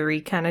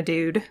wiry kind of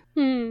dude.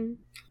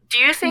 Do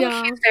you think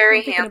Yeah, he's very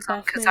I'm thinking of handsome?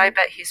 Buff Because Man. I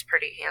bet he's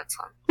pretty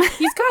handsome.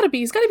 He's gotta be.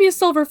 He's gotta be a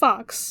silver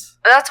fox.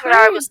 That's what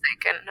I Right. was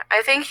thinking.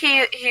 I think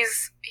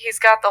he's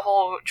got the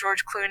whole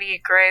George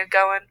Clooney gray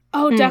going.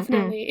 Oh,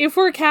 definitely. If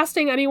we're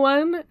casting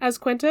anyone as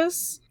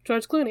Quintus,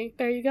 George Clooney.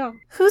 There you go.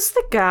 Who's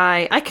the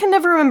guy? I can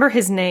never remember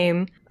his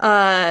name.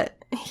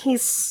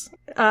 He's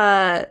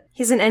an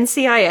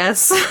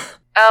NCIS.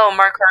 Oh,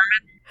 Mark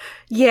Harmon.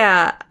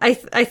 Yeah, I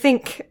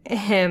think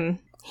him.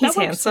 He's That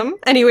works. handsome.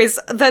 Anyways,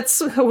 that's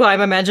who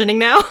I'm imagining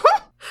now.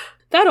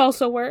 That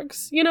also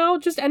works. You know,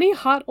 just any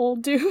hot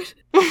old dude.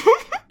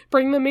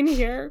 Bring them in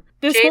here.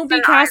 This won't be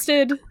Jason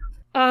casted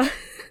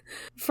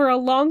for a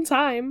long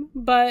time,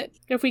 but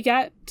if we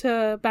get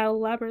to Battle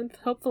Labyrinth,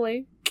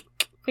 hopefully.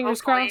 Fingers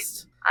Hopefully.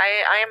 crossed.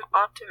 I am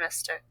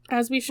optimistic.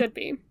 As we should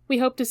be. We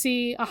hope to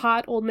see a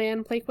hot old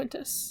man play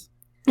Quintus.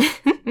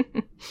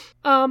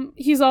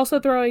 He's also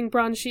throwing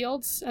bronze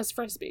shields as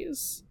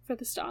frisbees for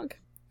this dog.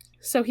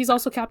 So he's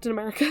also Captain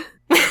America.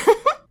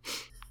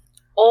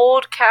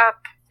 Old Cap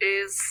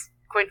is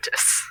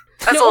Quintus.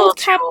 That's No, a little Old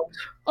too Cap- old.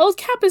 Old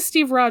Cap is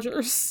Steve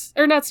Rogers.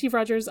 Or not Steve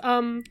Rogers.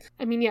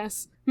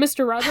 Yes.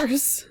 Mr.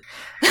 Rogers.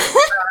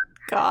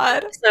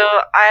 God. So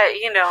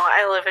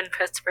I live in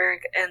Pittsburgh,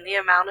 and the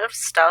amount of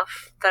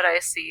stuff that I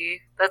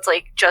see that's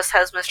like just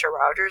has Mr.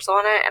 Rogers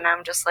on it, and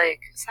I'm just like,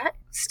 is that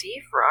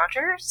Steve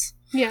Rogers?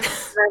 Yeah. And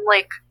I'm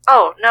like,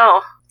 oh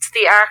no, it's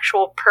the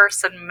actual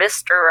person,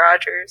 Mr.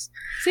 Rogers,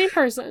 Same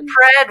person.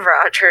 Fred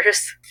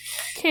Rogers.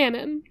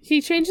 Canon. He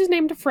changed his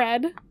name to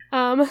Fred.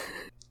 Huh,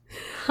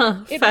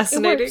 It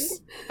fascinating.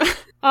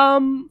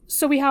 works.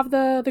 So we have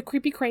the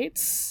creepy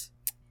crates.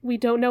 We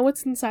don't know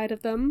what's inside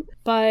of them,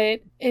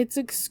 but it's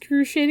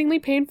excruciatingly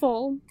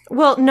painful.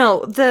 Well,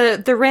 no,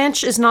 the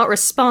ranch is not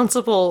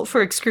responsible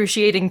for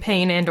excruciating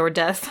pain and or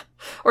death.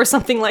 Or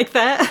something like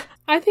that.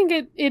 I think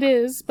it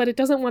is, but it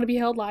doesn't want to be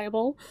held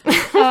liable.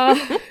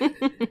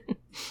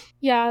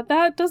 Yeah,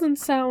 that doesn't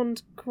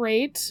sound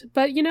great,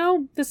 but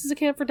this is a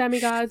camp for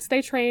demigods.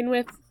 They train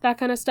with that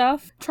kind of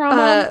stuff.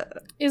 Trauma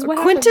is what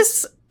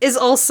Quintus happens. is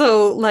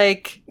also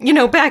like,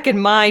 back in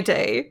my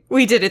day,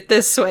 we did it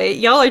this way.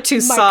 Y'all are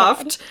too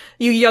soft, God.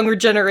 You younger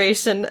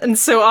generation, and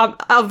so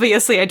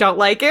obviously I don't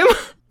like him.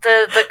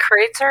 The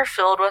crates are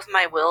filled with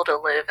my will to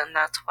live, and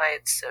that's why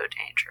it's so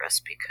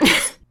dangerous,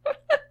 because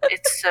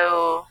it's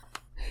so...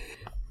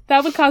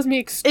 That would cause me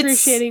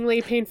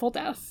excruciatingly painful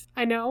death.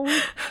 I know.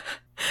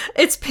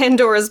 It's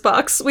Pandora's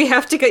box. We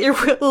have to get your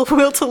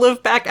will to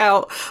live back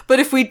out, but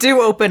if we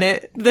do open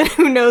it, then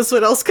who knows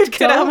what else could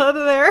get out of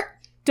there.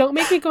 Don't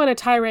make me go on a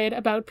tirade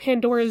about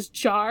Pandora's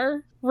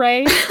jar,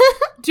 Ray.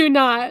 Do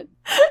not.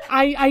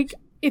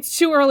 It's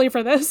too early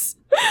for this.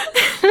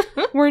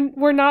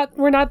 We're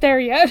not there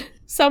yet.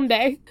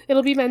 Someday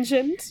it'll be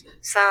mentioned.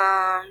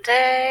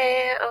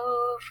 Someday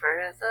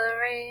over the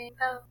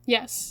rainbow.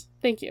 Yes,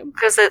 thank you.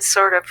 Because it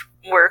sort of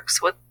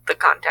works with the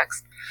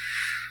context.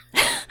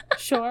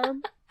 Sure.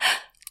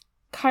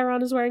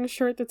 Chiron is wearing a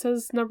shirt that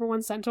says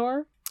 #1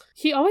 Centaur.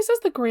 He always has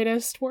the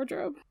greatest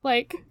wardrobe.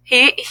 Like,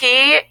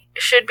 he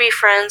should be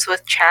friends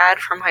with Chad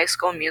from High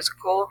School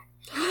Musical,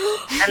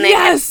 and they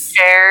yes! can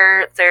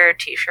share their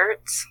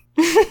t-shirts.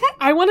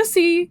 I want to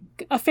see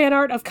a fan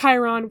art of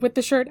Chiron with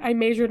the shirt "I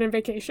majored in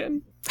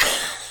vacation."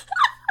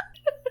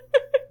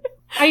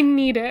 I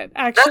need it,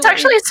 actually. That's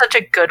actually such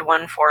a good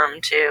one for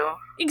him, too.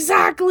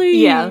 Exactly!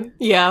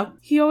 Yeah.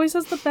 He always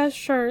has the best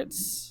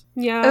shirts.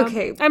 Yeah.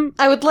 Okay.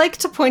 I would like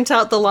to point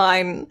out the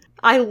line,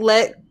 I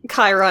let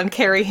Chiron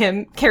carry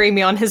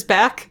me on his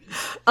back.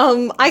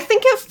 I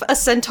think if a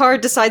centaur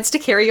decides to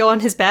carry you on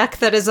his back,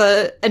 that is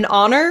an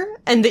honor,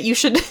 and that you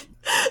should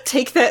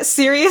take that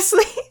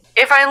seriously.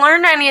 If I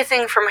learned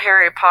anything from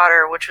Harry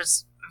Potter, which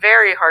was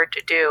very hard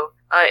to do,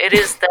 it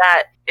is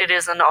that it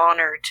is an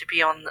honor to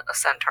be on a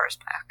centaur's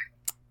back.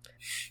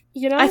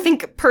 I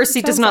think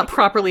Percy does not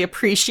properly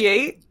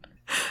appreciate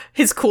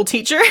his cool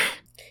teacher.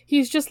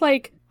 He's just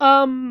like,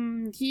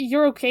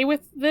 you're okay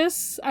with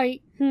this? I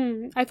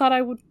thought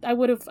I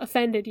would have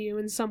offended you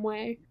in some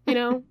way,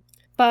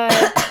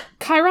 But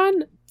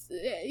Chiron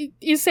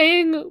is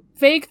saying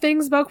vague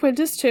things about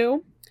Quintus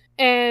too,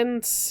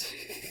 and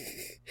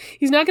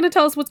he's not going to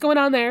tell us what's going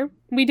on there.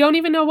 We don't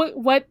even know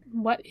what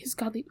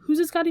who's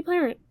his godly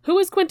parent? Who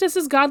is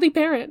Quintus's godly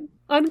parent?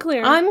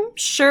 Unclear. I'm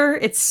sure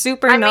it's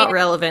super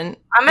relevant.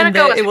 I'm going to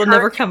go with it will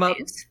never come up.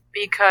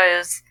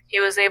 Because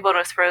he was able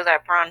to throw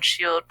that bronze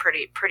shield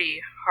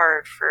pretty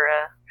hard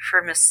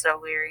for Miss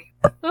O'Leary.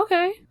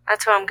 Okay.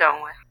 That's who I'm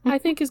going with. I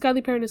think his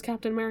godly parent is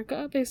Captain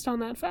America, based on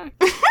that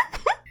fact.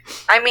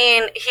 I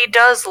mean, he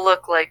does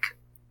look like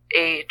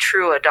a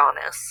true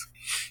Adonis.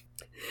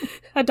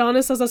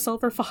 Adonis as a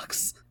silver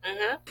fox.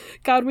 Mm-hmm.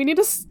 God, we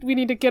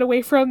need to get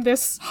away from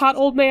this hot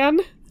old man.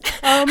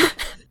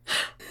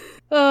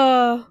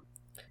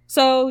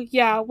 So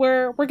yeah,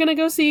 we're gonna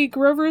go see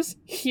Grover's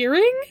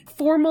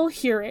formal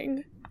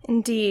hearing.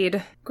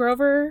 Indeed.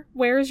 Grover,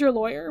 where is your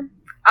lawyer?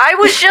 I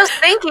was just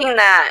thinking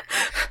that.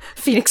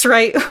 Phoenix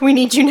Wright, we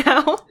need you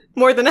now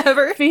more than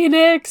ever.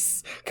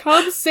 Phoenix,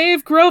 come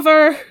save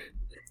Grover.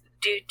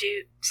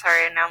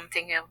 Sorry, now I'm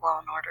thinking of Law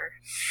and Order.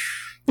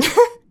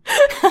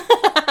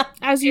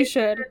 As you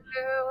should.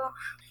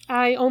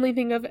 I only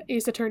think of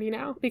Ace Attorney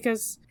now,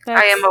 because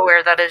I am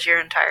aware that is your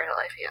entire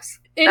life, yes.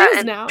 It that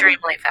is now.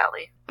 Dreamlight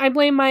Valley. I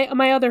blame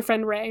my other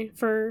friend Ray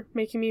for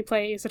making me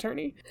play Ace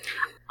Attorney.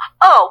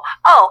 Oh,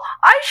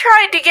 I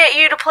tried to get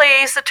you to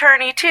play Ace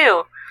Attorney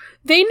too.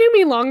 They knew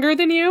me longer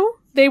than you.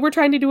 They were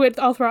trying to do it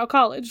all throughout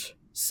college,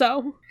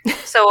 so...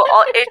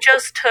 it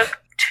just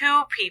took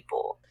 2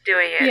 people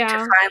doing it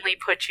to finally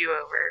put you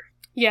over.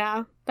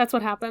 Yeah, that's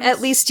what happened.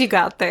 At least you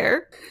got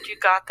there. You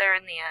got there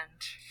in the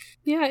end.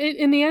 Yeah,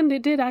 in the end,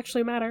 it did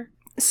actually matter.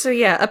 So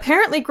yeah,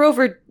 apparently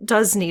Grover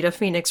does need a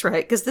Phoenix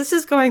Wright, because this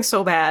is going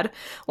so bad.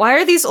 Why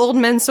are these old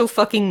men so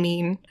fucking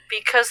mean?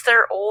 Because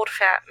they're old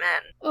fat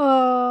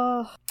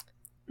men.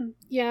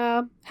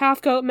 Yeah,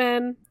 half-goat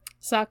men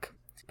suck,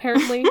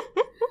 apparently.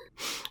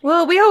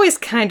 Well, we always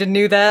kind of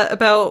knew that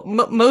about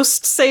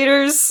most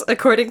satyrs,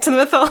 according to the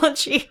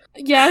mythology.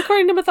 Yeah,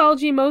 according to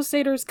mythology, most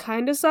satyrs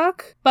kind of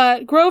suck,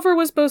 but Grover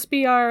was supposed to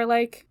be our,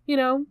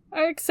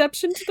 our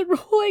exception to the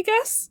rule, I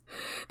guess?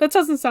 That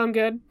doesn't sound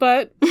good,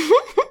 but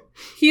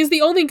he's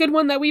the only good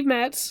one that we've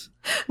met.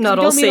 Not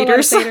all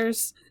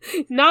satyrs.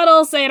 Not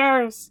all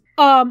satyrs!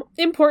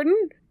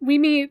 Important, we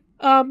meet,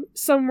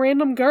 some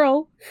random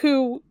girl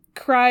who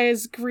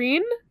cries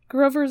green,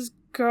 Grover's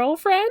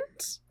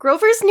girlfriend?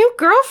 Grover's new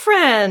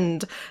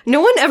girlfriend!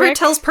 No one ever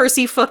tells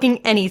Percy fucking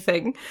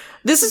anything.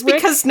 This is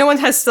because no one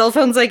has cell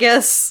phones, I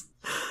guess.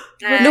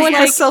 No one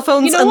has cell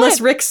phones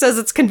unless Rick says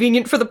it's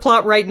convenient for the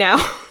plot right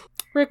now.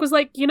 Rick was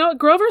like,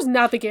 Grover's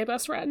not the gay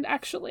best friend,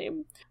 actually.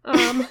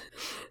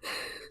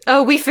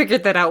 Oh, we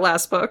figured that out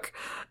last book.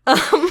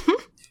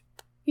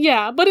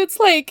 Yeah, but it's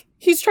like,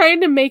 he's trying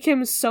to make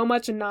him so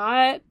much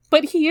not,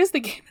 but he is the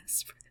gay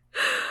best friend.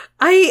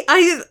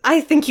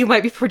 I think you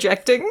might be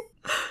projecting.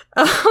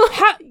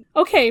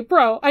 Okay,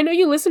 bro, I know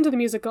you listened to the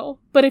musical,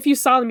 but if you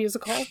saw the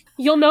musical,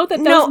 you'll know that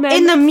those No, men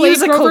in the played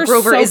musical,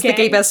 Grover so is the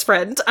gay best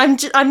friend. I'm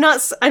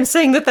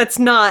saying that that's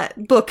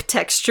not book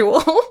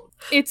textual.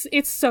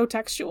 It's so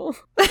textual.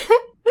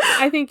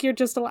 I think you're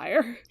just a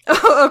liar.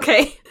 Oh,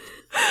 okay.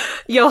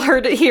 Y'all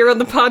heard it here on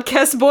the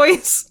podcast,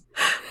 boys.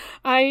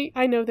 I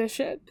know this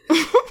shit.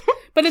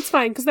 But it's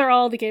fine, because they're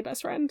all the gay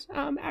best friend,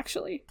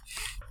 actually.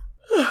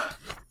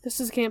 This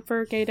is a camp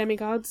for gay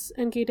demigods,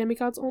 and gay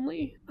demigods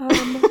only.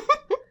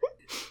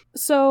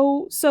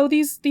 So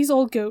these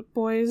old goat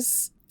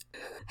boys,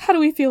 how do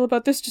we feel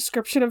about this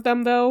description of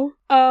them, though?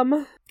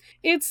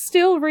 It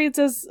still reads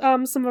as,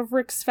 some of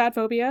Rick's fat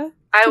phobia.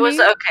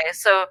 Okay,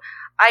 so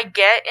I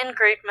get in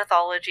Greek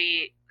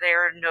mythology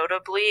they're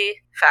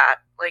notably fat.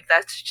 Like,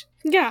 that's...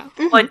 Yeah.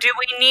 But do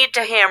we need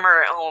to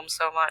hammer it home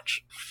so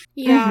much?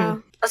 Yeah.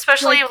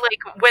 Especially, like,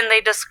 when they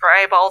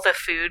describe all the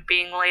food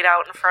being laid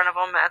out in front of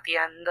them at the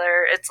end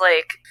there, it's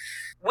like,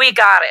 we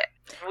got it.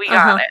 We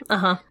got it.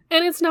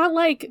 And it's not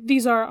like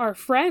these are our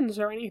friends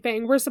or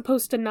anything. We're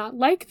supposed to not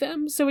like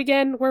them. So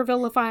again, we're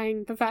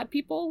vilifying the fat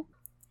people.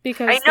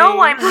 Because I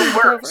know I'm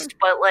the worst,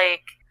 but,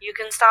 like, you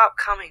can stop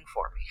coming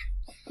for me.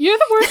 You're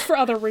the worst for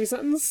other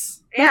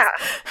reasons. Yeah.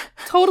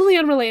 Totally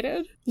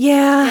unrelated.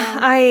 Yeah,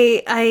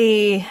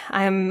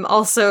 I'm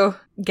also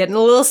getting a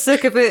little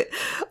sick of it.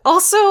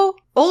 Also,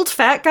 old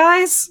fat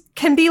guys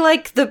can be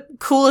like the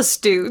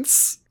coolest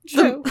dudes.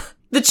 True.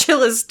 The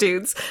chillest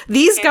dudes.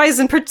 These guys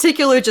in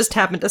particular just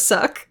happen to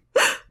suck.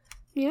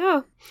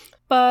 Yeah.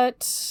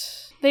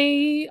 But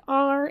they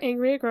are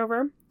angry at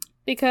Grover.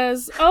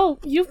 Because,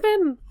 you've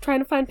been trying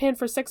to find Pan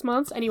for 6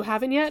 months and you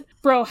haven't yet?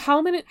 Bro,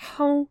 how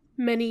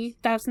many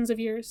thousands of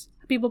years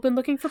have people been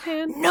looking for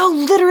Pan? No,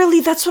 literally,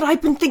 that's what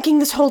I've been thinking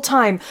this whole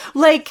time.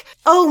 Like,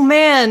 oh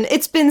man,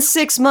 it's been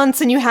 6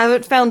 months and you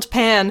haven't found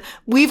Pan.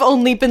 We've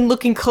only been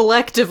looking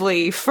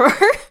collectively for...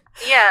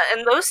 Yeah,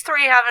 and those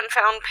three haven't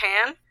found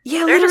Pan.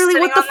 Yeah, They're literally, just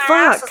what the sitting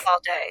on their fuck? asses all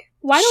day.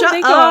 Why don't Shut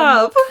they go out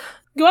and up!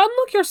 Go out and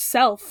look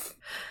yourself.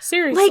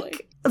 Seriously.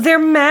 Like, they're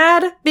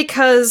mad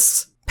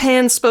because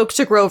Pan spoke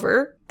to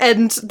Grover,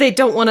 and they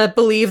don't want to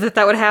believe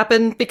that would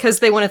happen because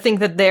they want to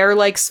think that they're,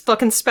 like,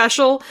 fucking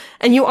special,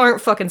 and you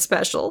aren't fucking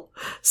special.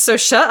 So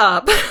shut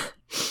up.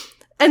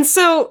 And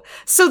so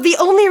the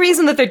only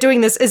reason that they're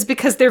doing this is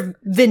because they're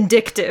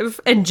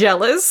vindictive and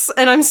jealous,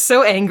 and I'm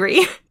so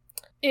angry.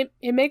 It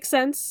makes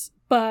sense,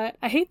 but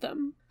I hate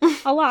them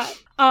a lot.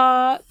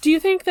 Do you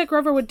think that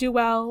Grover would do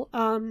well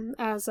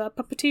as a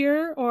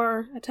puppeteer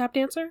or a tap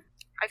dancer?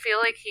 I feel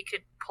like he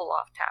could pull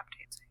off tap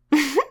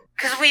dancing.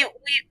 Because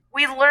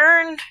we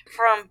learned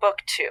from book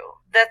 2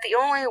 that the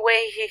only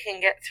way he can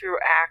get through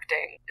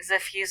acting is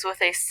if he's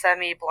with a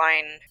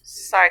semi-blind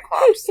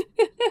Cyclops.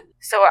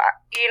 So,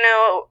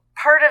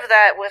 part of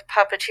that with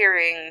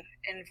puppeteering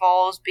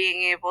involves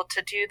being able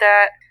to do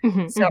that.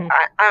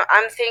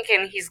 I'm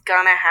thinking he's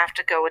gonna have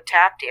to go with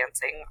tap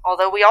dancing.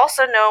 Although we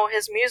also know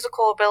his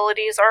musical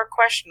abilities are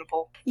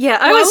questionable. Yeah,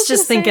 I was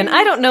just thinking,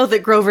 I don't know that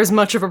Grover's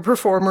much of a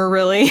performer,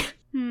 really.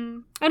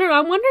 I don't know,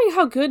 I'm wondering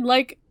how good,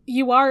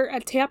 you are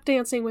at tap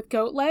dancing with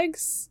goat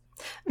legs.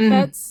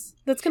 That's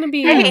gonna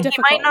be difficult.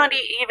 He might not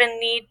even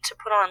need to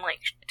put on,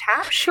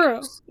 tap shoes.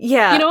 True.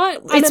 Yeah. You know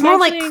what? It's more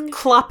like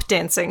clop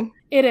dancing.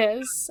 It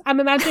is. I'm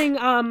imagining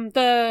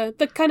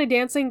the kind of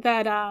dancing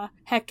that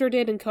Hector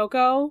did in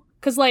Coco.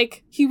 Because,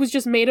 he was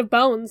just made of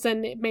bones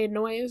and it made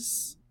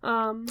noise.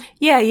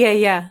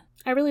 Yeah.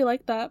 I really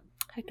like that.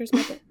 Hector's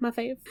my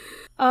fave.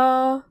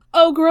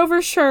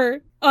 Grover's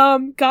shirt.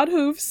 Got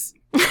hoofs.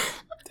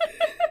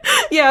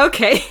 Yeah,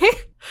 okay.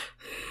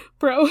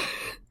 Bro,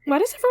 why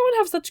does everyone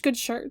have such good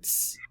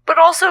shirts? But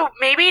also,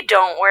 maybe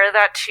don't wear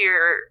that to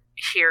your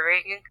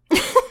hearing.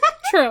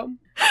 True.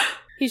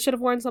 He should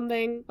have worn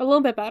something a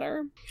little bit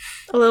better.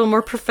 A little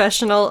more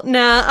professional.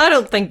 Nah, I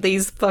don't think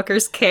these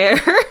fuckers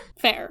care.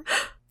 Fair.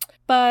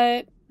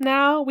 But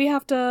now we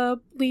have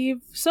to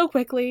leave so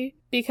quickly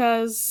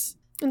because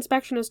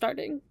inspection is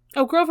starting.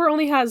 Grover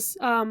only has,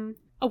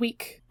 a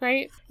week,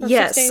 right? Or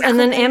yes, 6 days. and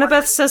then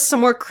Annabeth says some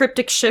more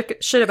cryptic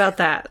shit about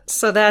that,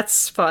 so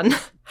that's fun.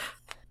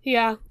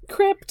 Yeah,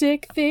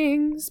 cryptic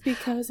things,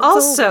 because it's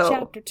also, only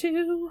chapter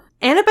 2.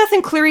 Annabeth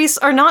and Clarice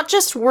are not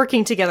just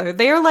working together,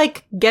 they are,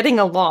 getting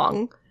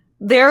along.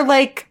 They're,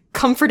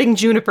 comforting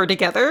Juniper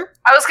together.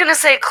 I was gonna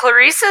say,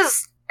 Clarice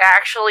is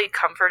actually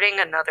comforting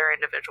another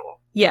individual.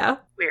 Yeah.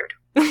 Weird.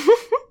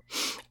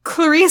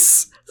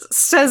 Clarice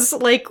says,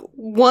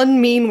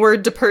 one mean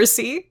word to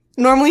Percy.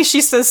 Normally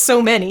she says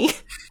so many.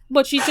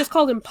 But she just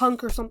called him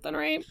punk or something,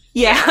 right?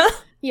 Yeah.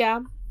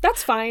 Yeah,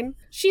 that's fine.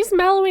 She's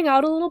mellowing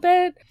out a little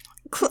bit.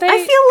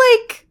 I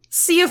feel like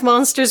Sea of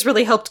Monsters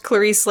really helped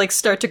Clarice,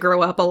 start to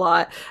grow up a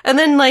lot. And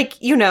then,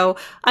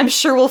 I'm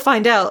sure we'll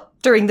find out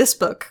during this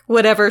book,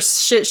 whatever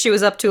shit she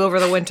was up to over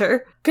the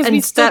winter. Because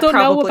we still don't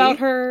know about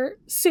her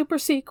super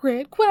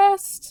secret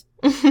quest.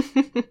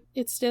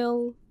 It's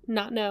still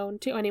not known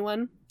to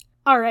anyone.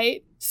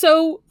 Alright,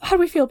 so how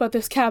do we feel about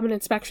this cabin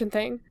inspection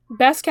thing?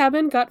 Best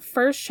cabin got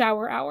first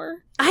shower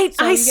hour.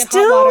 I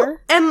still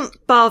am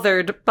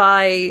bothered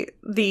by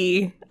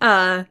the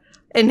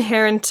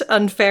inherent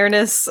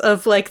unfairness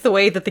of, like, the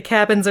way that the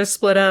cabins are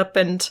split up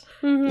and,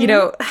 you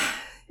know,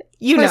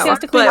 Percy has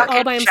to clean but up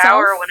all by himself.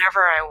 Shower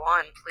whenever I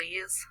want,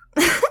 please.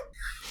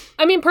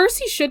 I mean,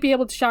 Percy should be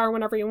able to shower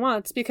whenever he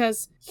wants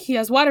because he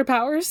has water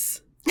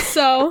powers.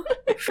 So,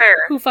 Fair.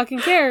 who fucking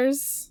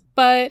cares?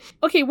 But,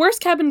 okay,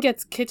 worst cabin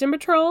gets kitchen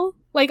patrol.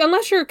 Like,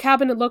 unless your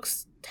cabinet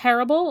looks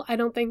terrible, I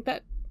don't think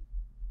that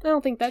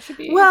should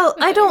be. Well,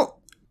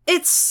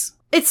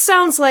 it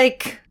sounds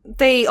like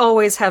they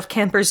always have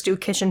campers do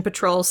kitchen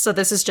patrols, so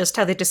this is just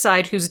how they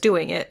decide who's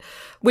doing it.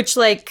 Which,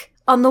 like,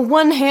 on the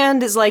one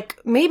hand is, like,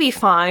 maybe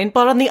fine,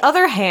 but on the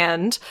other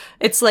hand,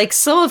 it's like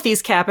some of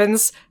these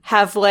cabins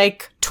have,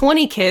 like,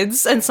 20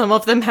 kids, and some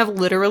of them have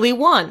literally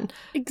 1.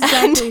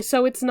 Exactly,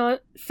 so it's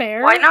not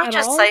fair. Why not at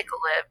just all. cycle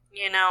it,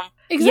 you know?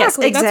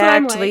 Exactly, Yes, that's what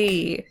I'm like.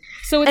 exactly.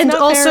 So it's And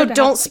not also, fair to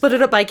don't have- split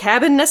it up by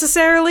cabin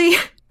necessarily.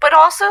 But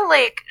also,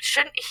 like,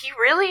 he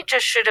really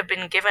just should have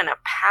been given a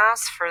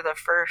pass for the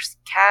first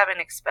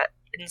cabin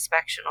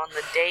inspection on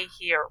the day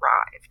he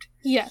arrived.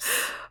 Yes.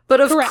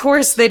 But of Correct.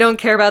 course, they don't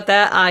care about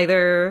that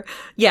either.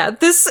 Yeah,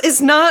 this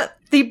is not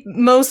the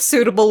most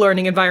suitable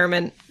learning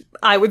environment,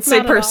 I would say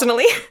Not at all.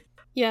 personally.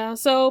 Yeah,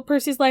 so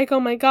Percy's like, oh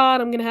my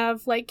god, I'm gonna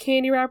have, like,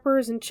 candy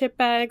wrappers and chip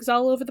bags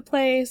all over the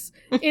place.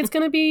 It's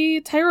gonna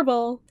be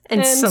terrible.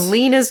 And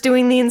Selena's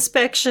doing the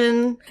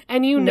inspection.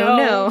 And you No,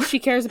 know no. she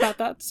cares about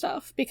that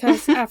stuff,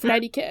 because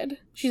Aphrodite kid,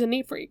 she's a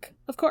neat freak,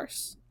 of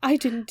course. I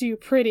didn't do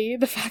pretty.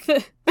 The fact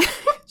that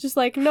just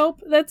like,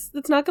 nope, that's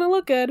not gonna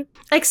look good.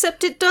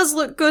 Except it does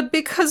look good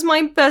because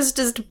my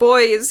bestest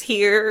boy is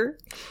here.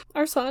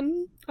 Our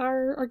son,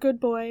 our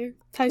good boy,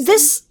 Tyson.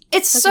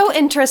 It's so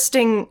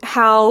interesting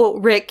how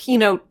Rick, you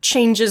know,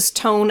 changes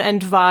tone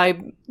and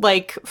vibe,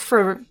 like,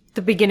 for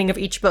the beginning of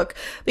each book.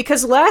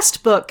 Because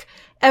last book,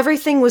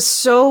 everything was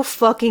so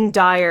fucking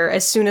dire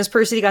as soon as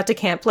Percy got to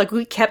camp. Like,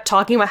 we kept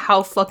talking about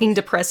how fucking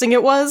depressing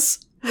it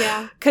was.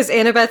 Yeah. Because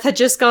Annabeth had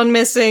just gone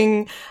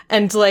missing,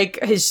 and, like,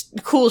 his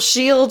cool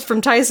shield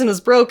from Tyson was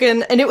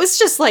broken, and it was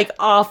just, like,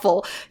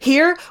 awful.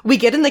 Here, we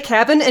get in the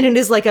cabin, and it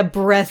is like a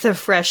breath of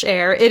fresh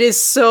air. It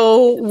is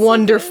so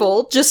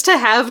wonderful just to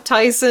have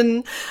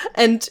Tyson,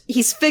 and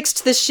he's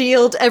fixed the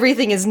shield,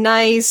 everything is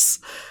nice.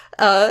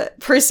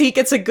 Percy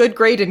gets a good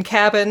grade in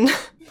cabin,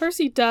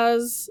 Percy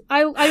does.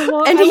 I and I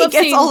he love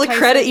gets seeing all the Tyson.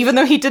 credit even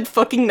though he did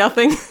fucking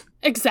nothing.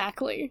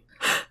 Exactly.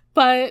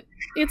 But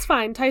it's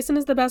fine. Tyson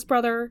is the best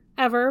brother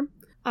ever.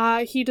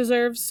 He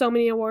deserves so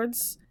many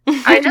awards.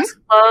 I just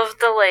love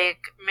the, like,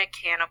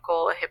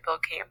 mechanical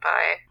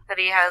hippocampi that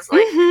he has,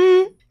 like,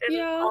 Mhm.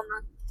 Yeah. on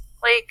the,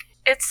 like,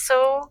 it's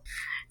so...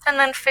 And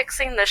then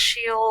fixing the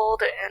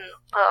shield and,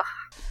 ugh.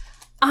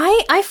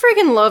 I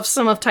friggin' love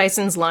some of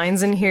Tyson's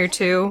lines in here,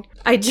 too.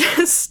 I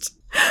just...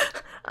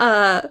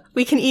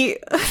 we can eat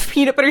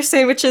peanut butter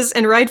sandwiches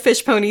and ride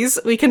fish ponies.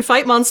 We can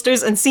fight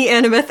monsters and see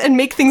Annabeth and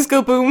make things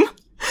go boom.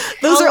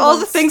 Those All are at all the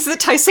once. things that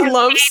Tyson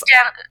loves.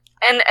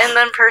 And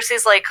then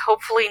Percy's like,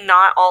 hopefully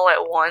not all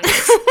at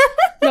once.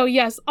 No,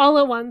 yes, all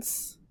at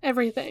once.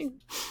 Everything.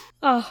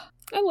 I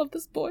love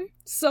this boy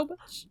so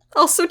much.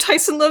 Also,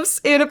 Tyson loves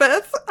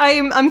Annabeth.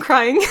 I'm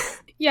crying.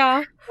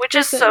 Yeah. Which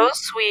is Listen. so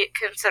sweet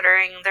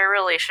considering their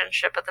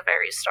relationship at the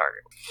very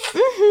start.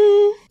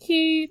 Mm-hmm.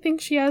 He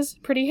thinks she has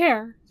pretty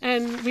hair,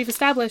 and we've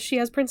established she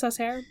has princess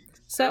hair.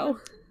 So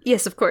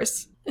Yes, of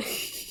course.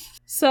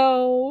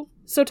 So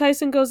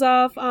Tyson goes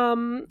off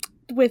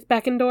with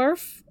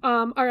Beckendorf,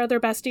 our other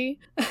bestie.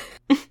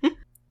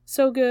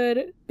 So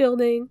good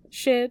building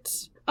shit.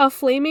 A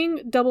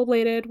flaming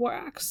double-bladed war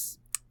axe.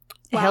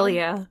 Wow. Hell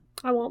yeah.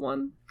 I want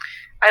one.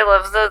 I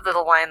love the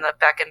line that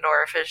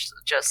Beckendorf is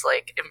just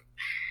like...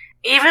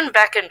 Even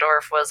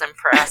Beckendorf was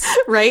impressed.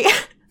 Right?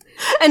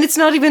 And it's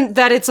not even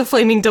that it's a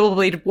flaming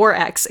double-bladed war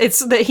axe. It's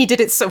that he did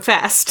it so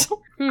fast.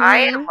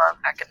 I Mhm. love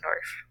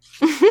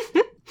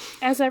Beckendorf.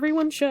 As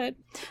everyone should.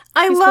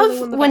 I He's totally love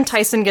one of the when best.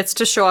 Tyson gets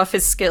to show off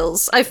his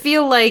skills. I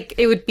feel like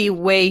it would be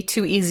way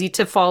too easy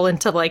to fall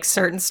into, like,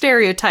 certain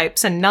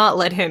stereotypes and not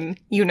let him,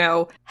 you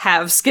know,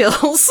 have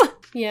skills.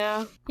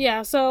 Yeah.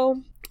 Yeah,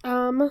 so,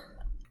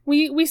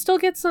 we still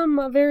get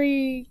some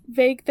very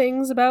vague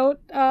things about,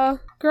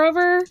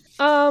 Grover,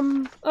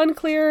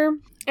 unclear,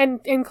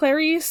 and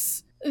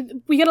Clarice.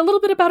 We get a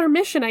little bit about her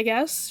mission, I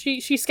guess.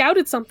 She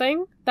scouted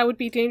something that would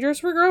be dangerous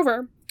for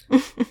Grover.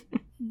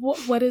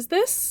 What is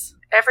this?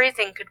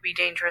 Everything could be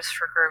dangerous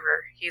for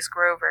Grover. He's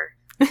Grover.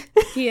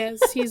 He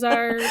is. He's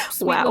our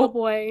sweet Wow. little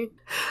boy.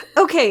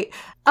 Okay,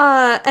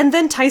 and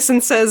then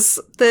Tyson says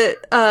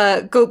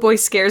that, Goat Boy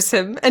scares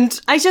him, and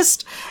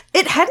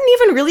it hadn't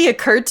even really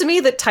occurred to me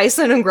that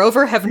Tyson and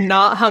Grover have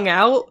not hung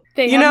out.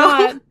 They you have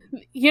know? not.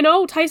 You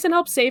know, Tyson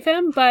helped save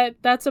him, but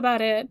that's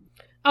about it.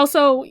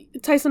 Also,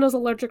 Tyson is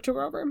allergic to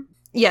Grover.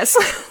 Yes.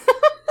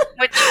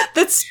 Which,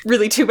 That's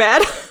really too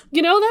bad.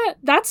 You know that?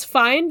 That's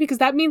fine, because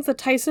that means that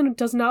Tyson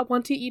does not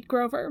want to eat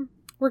Grover.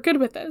 We're good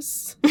with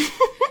this.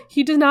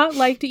 He does not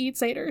like to eat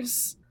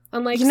satyrs.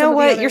 Unlike You some know of the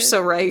what? other You're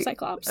so right.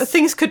 Cyclops.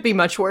 Things could be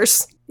much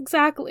worse.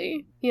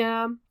 Exactly.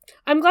 Yeah.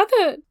 I'm glad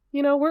that,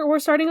 you know, we're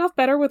starting off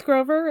better with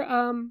Grover.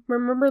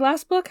 Remember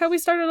last book how we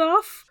started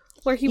off?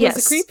 Where he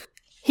was a creep?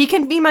 He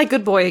can be my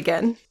good boy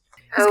again.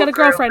 He's got a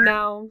girlfriend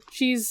now.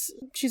 She's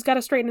got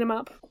to straighten him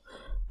up.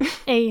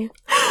 I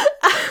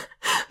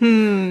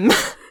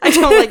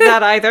don't like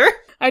that either.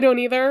 I don't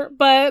either,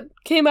 but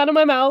came out of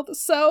my mouth,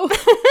 so...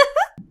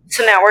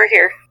 So now we're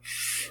here.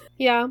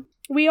 Yeah,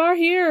 we are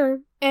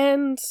here,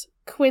 and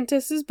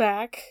Quintus is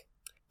back.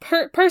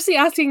 Percy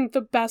asking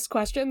the best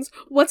questions.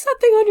 What's that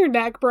thing on your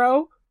neck,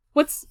 bro?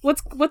 What's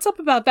up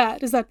about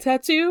that? Is that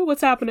tattoo?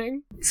 What's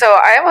happening? So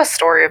I have a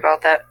story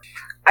about that.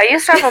 I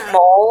used to have a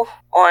mole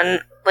on,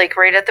 like,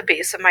 right at the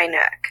base of my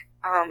neck.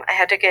 I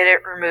had to get it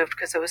removed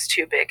because it was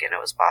too big and it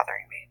was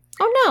bothering me.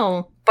 Oh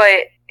no.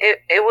 But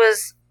it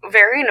was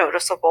very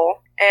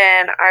noticeable,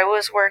 and I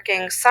was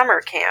working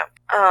summer camp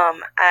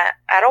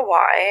at a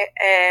Y,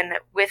 and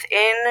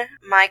within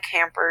my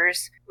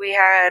campers, we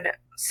had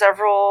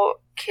several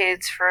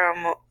kids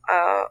from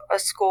a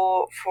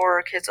school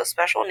for kids with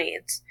special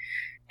needs.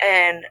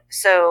 And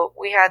so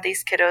we had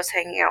these kiddos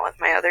hanging out with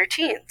my other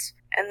teens.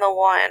 And the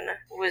one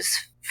was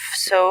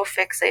so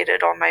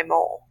fixated on my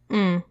mole.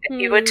 And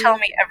he would tell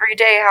me every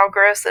day how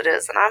gross it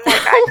is. And I'm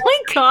like, oh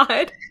my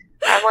god.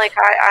 I'm like,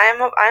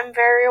 I'm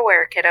very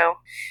aware, kiddo.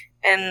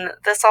 And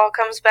this all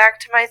comes back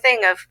to my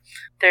thing of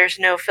there's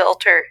no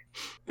filter.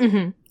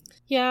 Mm-hmm.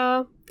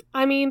 Yeah,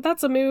 I mean,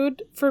 that's a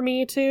mood for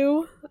me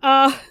too.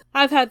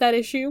 I've had that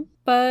issue,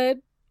 but,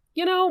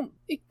 you know,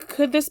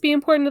 could this be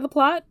important to the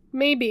plot?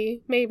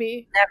 Maybe.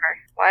 Never.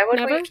 Why would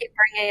Never? we keep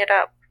bringing it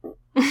up?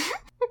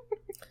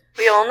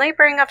 We only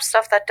bring up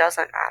stuff that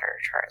doesn't matter,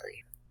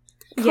 Charlie.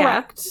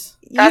 Correct.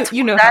 Yeah.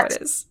 You know how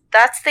it is.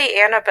 That's the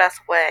Annabeth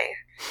way.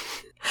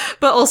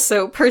 But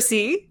also,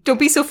 Percy, don't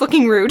be so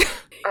fucking rude.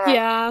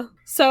 Yeah.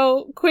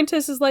 So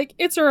Quintus is like,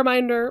 it's a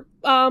reminder.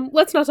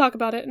 Let's not talk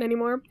about it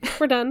anymore.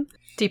 We're done.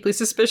 Deeply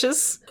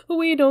suspicious.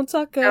 We don't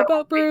talk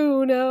about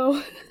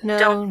Bruno. No,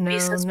 Don't be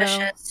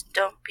suspicious.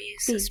 Don't be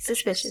Be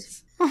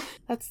suspicious.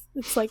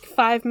 It's like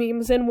 5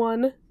 memes in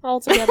one all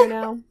together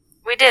now.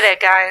 We did it,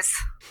 guys.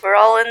 We're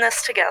all in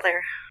this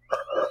together.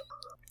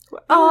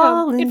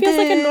 All in it feels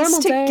like a normal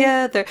day.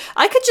 together.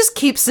 I could just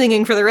keep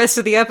singing for the rest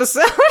of the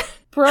episode.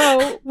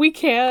 Bro, we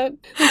can't.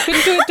 We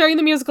couldn't do it during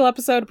the musical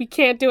episode. We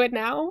can't do it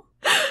now.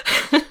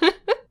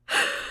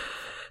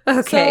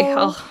 Okay,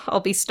 So- I'll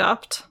be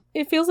stopped.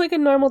 It feels like a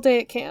normal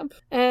day at camp.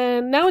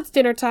 And now it's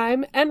dinner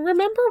time. And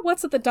remember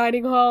what's at the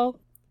dining hall?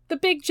 The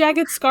big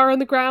jagged scar on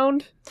the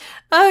ground.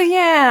 Oh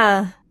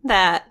yeah,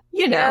 that.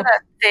 You know. You know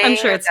that thing I'm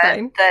sure it's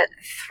fine. that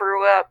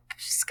threw up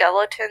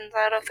skeletons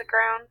out of the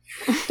ground?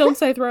 Don't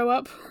say throw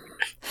up.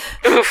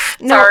 Oof,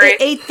 No, sorry.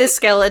 it ate the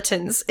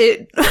skeletons.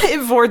 It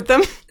vored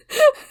them.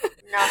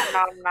 Nom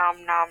nom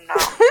nom nom nom.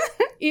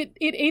 It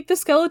ate the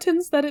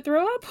skeletons that it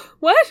threw up?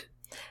 What?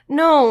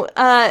 No,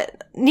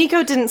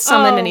 Nico didn't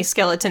summon Oh, any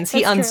skeletons.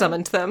 He that's true.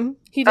 unsummoned them.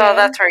 He did. Oh,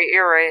 that's right.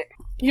 You're right.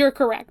 You're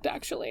correct,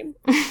 actually.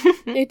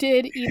 It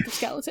did eat the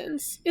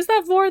skeletons. Is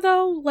that vor,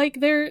 though? Like,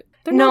 they're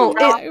No, not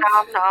Nom alive.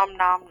 nom nom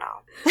nom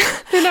nom.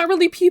 They're not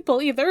really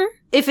people, either.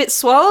 If it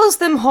swallows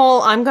them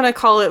whole, I'm gonna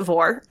call it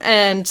vor.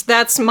 And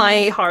that's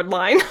my hard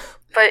line.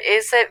 But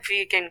is it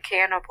vegan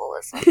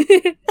cannibalism?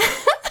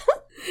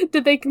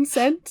 Did they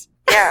consent?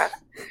 Yeah.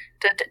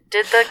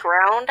 Did the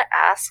ground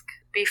ask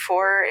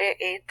before it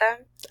ate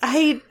them?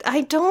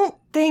 I don't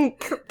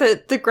think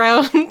that the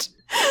ground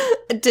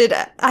did.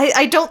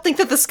 I don't think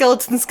that the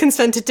skeletons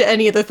consented to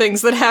any of the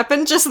things that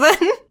happened just then.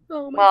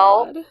 Oh my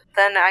Well, god.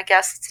 then I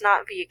guess it's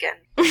not vegan.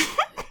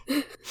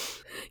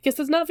 Guess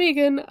it's not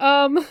vegan.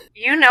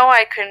 You know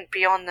I couldn't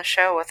be on the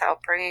show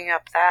without bringing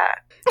up that.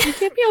 You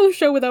can't be on the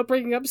show without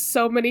bringing up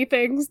so many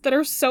things that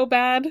are so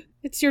bad.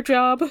 It's your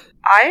job.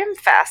 I am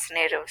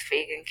fascinated with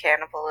vegan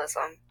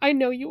cannibalism. I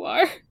know you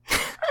are.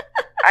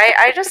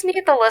 I just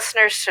need the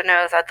listeners to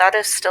know that that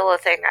is still a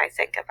thing I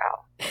think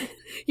about.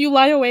 You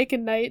lie awake at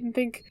night and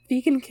think,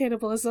 vegan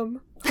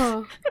cannibalism.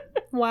 Huh.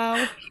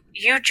 Wow.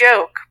 You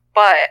joke,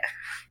 but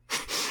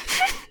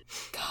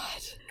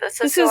God. this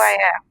This is who is- I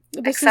am.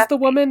 This is Accept the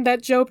me. woman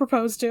that Joe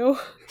proposed to.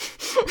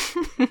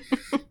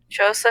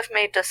 Joseph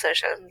made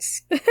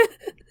decisions.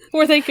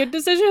 Were they good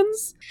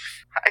decisions?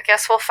 I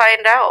guess we'll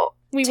find out.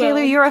 We Taylor,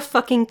 will. you're a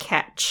fucking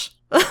catch.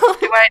 Do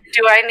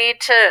I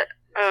need to...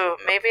 Oh,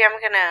 maybe I'm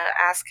gonna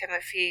ask him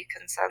if he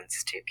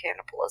consents to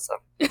cannibalism.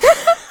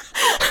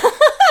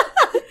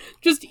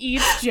 Just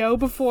eat Joe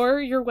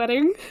before your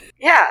wedding.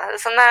 Yeah,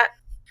 isn't that...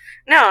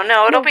 No,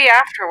 it'll be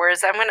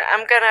afterwards. I'm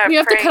gonna You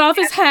have to pray- cut off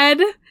his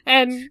head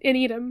and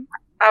eat him.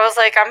 I was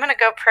like, I'm gonna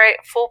go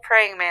full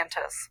praying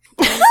mantis.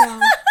 Oh my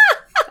God.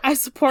 I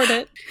support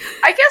it.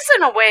 I guess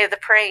in a way, the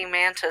praying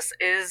mantis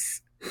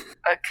is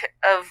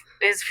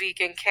is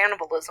vegan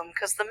cannibalism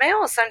because the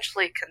male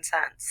essentially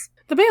consents.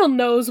 The male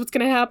knows what's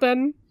gonna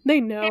happen.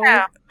 They know.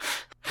 Yeah.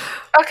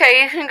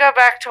 Okay, you can go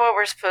back to what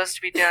we're supposed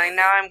to be doing.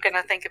 Now I'm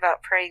gonna think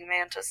about praying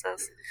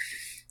mantises.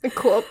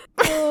 Cool.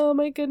 Oh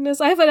my goodness.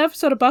 I have an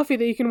episode of Buffy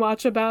that you can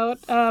watch about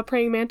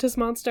praying mantis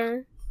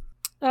monster.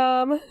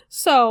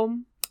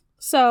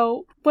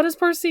 So what does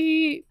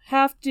Percy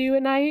have to do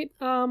at night?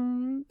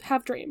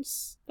 Have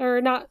dreams.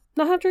 Or not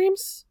have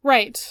dreams?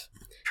 Right.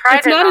 Try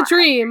It's to not a not.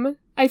 dream.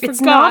 I forgot.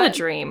 It's not a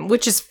dream,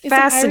 which is It's an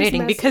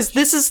fascinating Iris because message.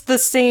 this is the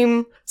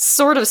same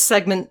sort of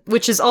segment,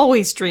 which is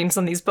always dreams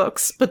on these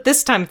books, but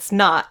this time it's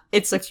not.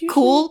 It's a It's usually-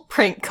 cool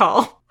prank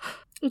call.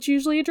 It's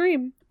usually a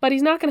dream, but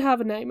he's not gonna have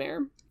a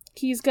nightmare.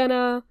 He's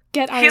gonna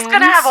get He's IMs.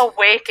 gonna have a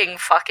waking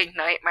fucking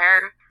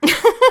nightmare.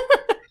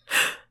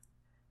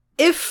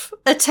 If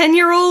a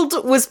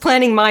 10-year-old was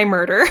planning my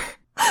murder,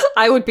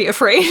 I would be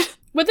afraid.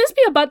 Would this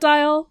be a butt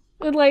dial?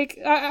 And, like,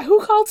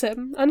 who called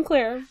him?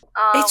 Unclear.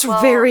 It's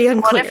very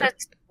unclear.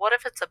 What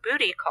if it's a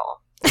booty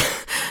call?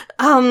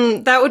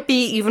 That would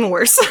be even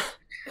worse.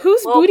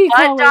 Who's Well, booty butt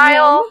calling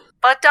dial, him?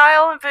 butt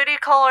dial and booty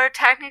call are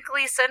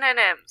technically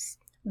synonyms.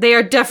 They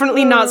are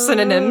definitely not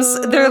synonyms.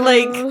 They're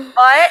like,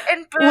 Butt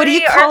and booty what do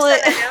you call are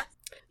it? synonyms.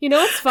 You know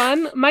what's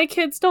fun? My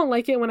kids don't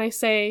like it when I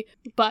say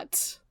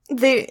butt.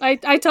 they I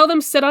tell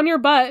them sit on your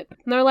butt,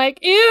 and they're like,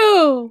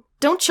 ew!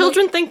 don't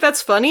children think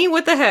that's funny?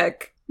 What the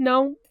heck?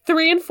 No,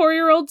 3 and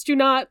 4-year-olds do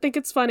not think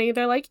it's funny.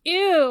 They're like,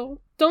 ew!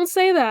 Don't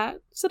say that.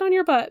 Sit on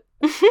your butt.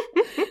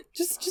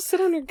 just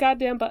sit on your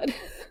goddamn butt.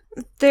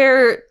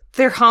 They're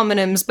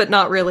homonyms, but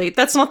not really.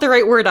 That's not the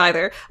right word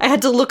either. I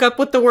had to look up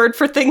what the word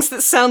for things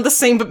that sound the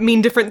same but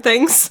mean different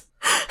things.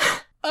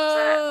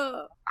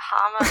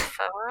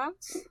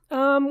 Homophones?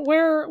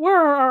 Where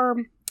are our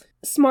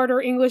smarter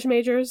English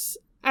majors?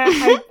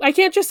 I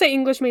can't just say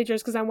English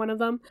majors because I'm one of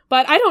them,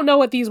 but I don't know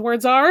what these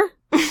words are.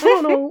 I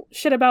don't know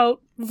shit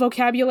about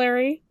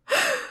vocabulary.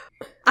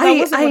 That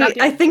wasn't what I did.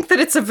 I think that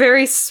it's a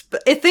very...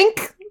 I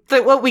think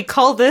that what we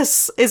call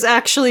this is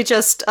actually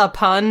just a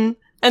pun,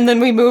 and then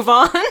we move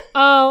on.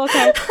 Oh,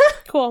 okay.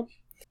 Cool.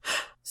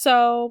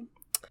 So,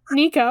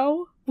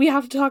 Nico, we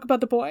have to talk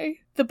about the boy.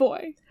 The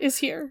boy is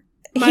here.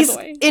 My He's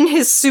boy. in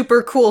his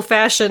super cool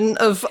fashion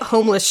of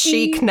homeless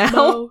chic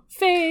now.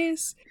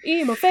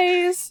 Emo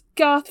face,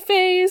 goth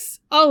face,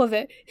 all of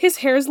it. His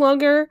hair's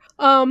longer.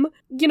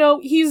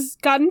 He's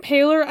gotten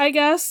paler, I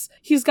guess.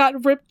 He's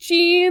got ripped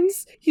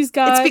jeans. He's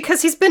got... It's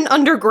because he's been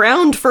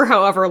underground for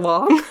however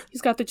long.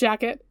 He's got the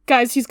jacket.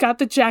 Guys, he's got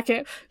the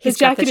jacket. His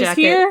He's got the jacket is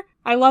jacket. here.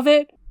 I love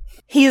it.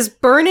 He is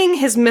burning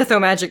his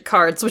Mythomagic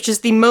cards, which is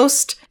the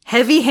most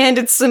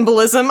heavy-handed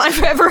symbolism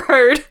I've ever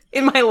heard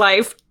in my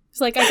life. He's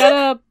like, I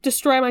gotta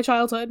destroy my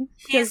childhood.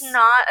 He's 'cause-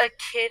 not a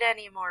kid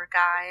anymore,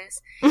 guys.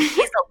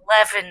 He's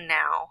 11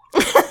 now.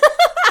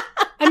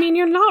 I mean,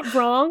 you're not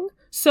wrong.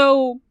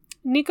 So,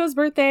 Nico's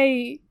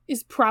birthday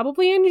is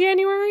probably in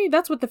January.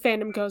 That's what the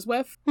fandom goes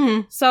with.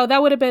 So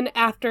that would have been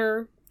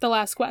after the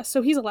last quest.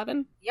 So he's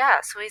 11. Yeah,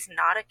 so he's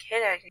not a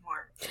kid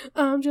anymore.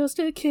 I'm just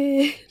a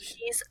kid.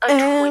 He's a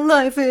And twin.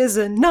 life is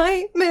a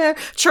nightmare.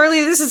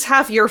 Charlie, this is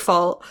half your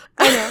fault.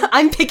 I know.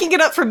 I'm picking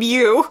it up from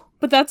you.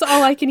 But that's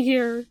all I can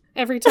hear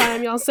every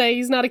time y'all say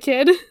he's not a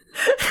kid.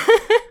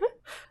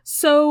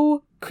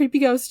 So, creepy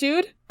ghost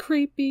dude.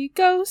 Creepy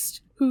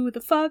ghost. Who the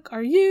fuck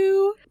are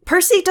you?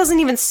 Percy doesn't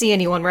even see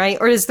anyone, right?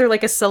 Or is there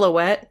like a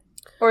silhouette?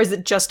 Or is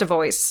it just a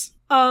voice?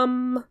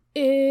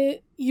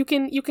 You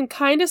can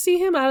kind of see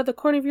him out of the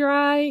corner of your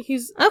eye.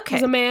 He's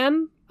Okay. a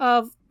man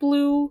of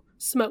blue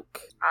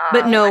smoke.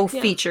 But no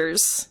yeah.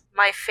 features.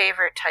 My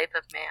favorite type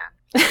of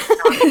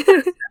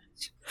man.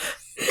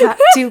 Got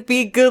to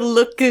be good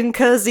looking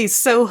cause he's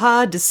so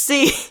hard to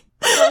see.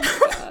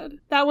 Oh God.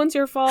 That one's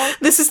your fault.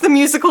 This is the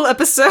musical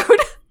episode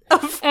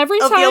of Every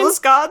of time Yellow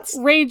Gods.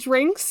 Ray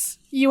drinks,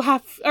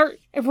 or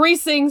if Ray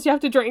sings, you have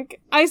to drink.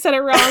 I said it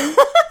wrong.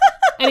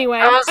 Anyway,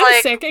 I was I'm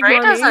like, sick. Ray Ignore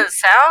me. doesn't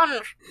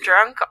sound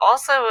drunk.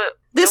 Also,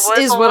 This it was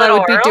is a what I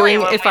would little be early doing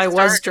when if we I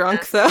was started drunk,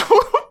 this.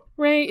 though.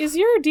 Ray, is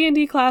your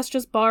D&D class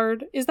just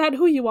Bard? Is that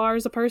who you are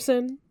as a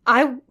person?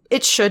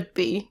 It should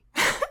be.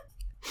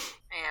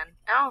 Man,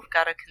 now I've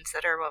got to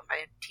consider what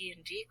my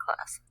D&D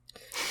class.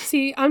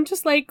 See, I'm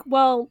just like,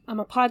 well, I'm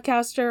a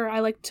podcaster.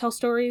 I like to tell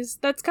stories.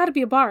 That's got to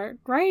be a Bard,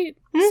 right?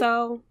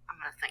 So, I'm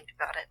gonna think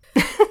about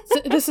it.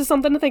 so this is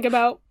something to think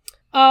about.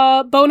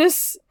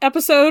 Bonus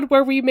episode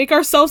where we make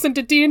ourselves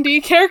into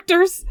D&D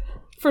characters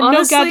for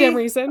Honestly, no goddamn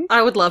reason.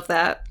 I would love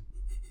that.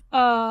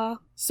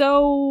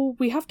 So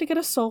we have to get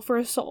a soul for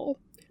a soul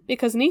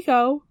because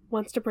Nico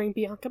wants to bring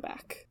Bianca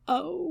back.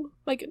 Oh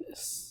my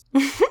goodness.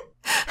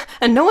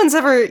 And no one's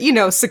ever,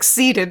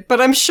 succeeded,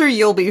 but I'm sure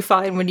you'll be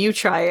fine when you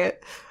try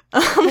it.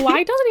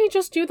 Why doesn't he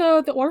just do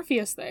the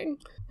Orpheus thing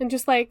and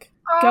just like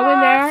go in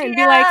there and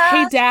be like,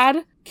 "Hey,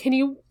 Dad, can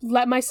you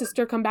let my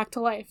sister come back to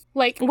life?"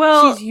 Like,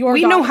 Well, she's your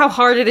we daughter. know how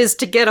hard it is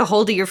to get a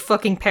hold of your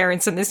fucking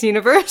parents in this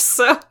universe,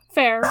 so...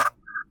 Fair.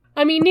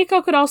 I mean,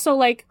 Nico could also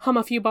like hum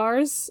a few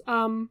bars,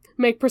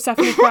 make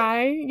Persephone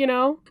cry,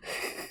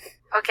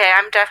 Okay,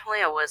 I'm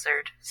definitely a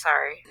wizard.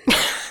 Sorry.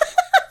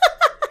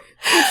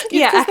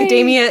 Yeah, 'cause they-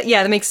 academia,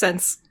 yeah, that makes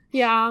sense.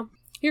 Yeah,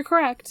 you're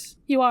correct.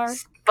 You are.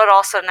 But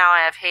also now I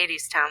have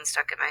Hades Town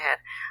stuck in my head.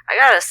 I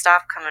gotta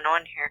stop coming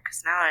on here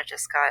because now I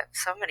just got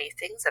so many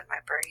things in my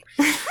brain.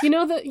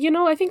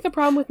 I think the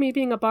problem with me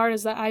being a bard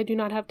is that I do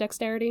not have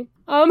dexterity.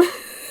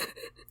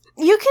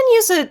 You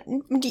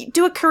can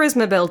do a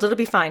charisma build, it'll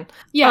be fine.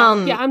 Yeah,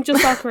 Um, I'm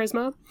just all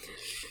charisma.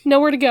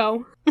 Nowhere to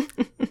go.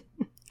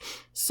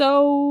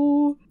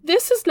 So,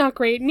 this is not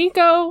great.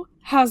 Nico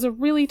has a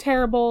really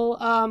terrible,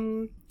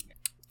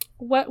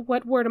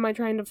 what word am I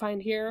trying to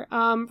find here?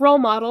 Role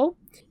model.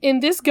 In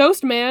this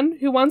ghost man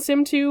who wants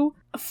him to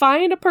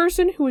find a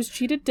person who has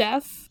cheated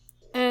death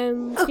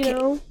and,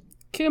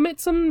 commit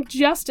some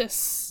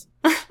justice.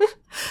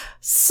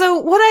 So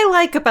what I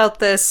like about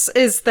this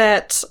is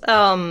that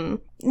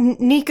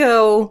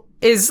Nico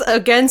is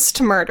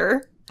against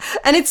murder.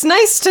 And it's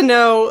nice to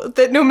know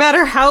that no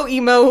matter how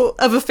emo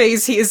of a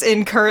phase he is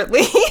in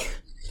currently...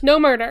 no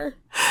murder.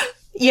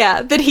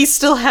 Yeah, that he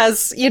still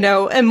has,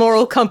 a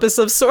moral compass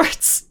of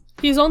sorts.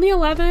 He's only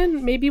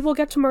 11, maybe we'll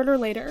get to murder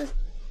later.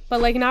 But,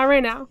 not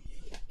right now.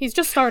 He's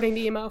just starting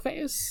the emo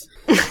phase.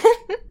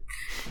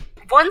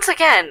 Once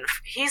again,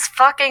 he's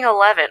fucking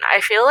 11.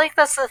 I feel like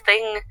that's the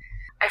thing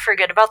I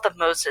forget about the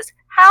most is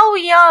how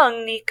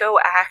young Nico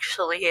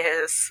actually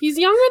is. He's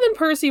younger than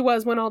Percy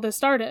was when all this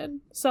started.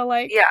 So,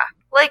 Yeah.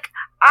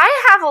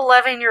 I have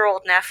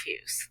 11-year-old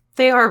nephews.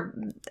 They are...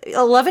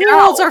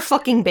 11-year-olds are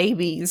fucking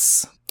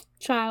babies.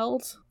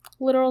 Child.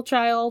 Literal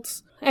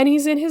child. And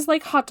he's in his,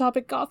 Hot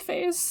Topic goth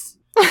phase.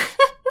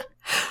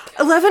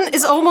 11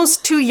 is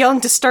almost too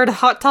young to start a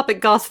Hot Topic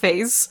goth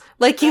phase.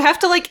 You have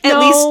to, at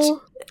least...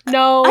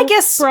 No, I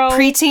guess bro.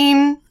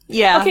 Preteen...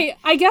 Yeah. Okay,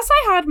 I guess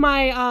I had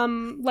my,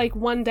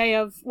 one day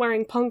of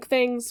wearing punk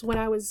things when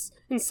I was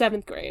in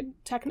 7th grade,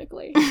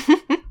 technically.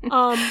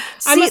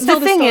 See, the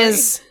thing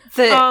is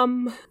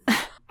that...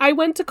 I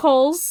went to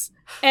Kohl's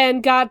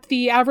and got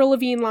the Avril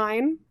Lavigne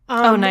line.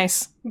 Oh,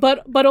 nice.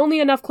 But only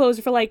enough clothes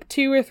for,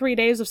 2 or 3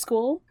 days of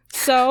school.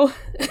 So,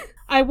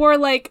 I wore,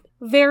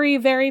 very,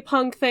 very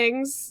punk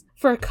things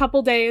for a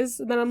couple days,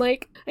 and then I'm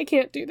like, I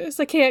can't do this.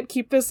 I can't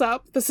keep this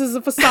up. This is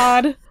a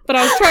facade. But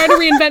I was trying to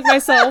reinvent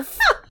myself.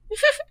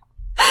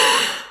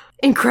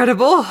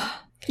 Incredible.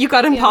 You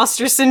got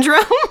imposter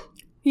syndrome?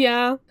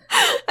 Yeah.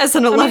 As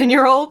an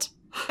 11-year-old?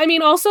 I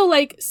mean, also,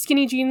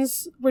 skinny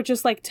jeans were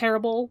just,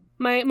 terrible.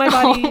 My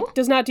body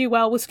does not do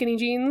well with skinny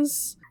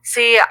jeans.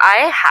 See,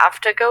 I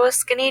have to go with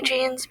skinny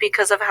jeans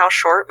because of how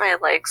short my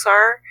legs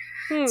are.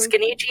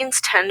 Skinny jeans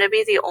tend to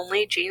be the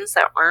only jeans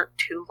that aren't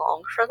too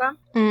long for them.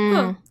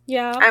 Huh.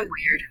 Yeah. I'm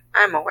weird.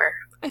 I'm aware.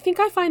 I think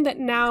I find that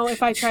now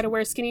if I try to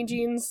wear skinny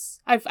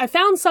jeans, I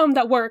found some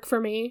that work for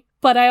me,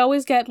 but I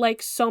always get,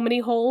 so many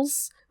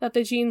holes that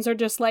the jeans are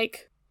just,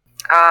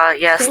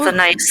 yes, the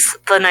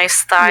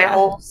nice thigh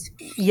holes.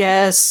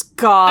 Yes,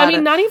 God. I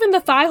mean, not even the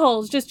thigh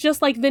holes, just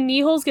the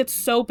knee holes get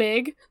so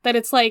big that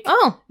it's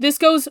this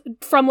goes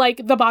from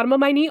the bottom of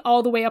my knee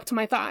all the way up to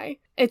my thigh.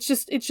 It's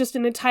just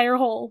an entire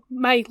hole.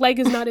 My leg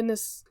is not in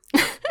this.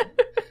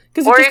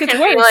 Because it just gets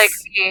worse. Be like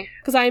me.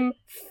 Because I'm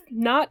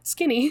not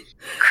skinny.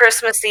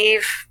 Christmas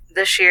Eve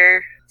this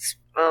year,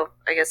 well,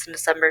 I guess in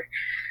December,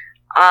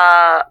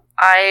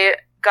 I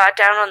got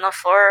down on the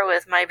floor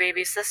with my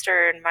baby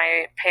sister and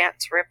my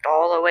pants ripped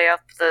all the way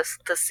up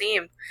the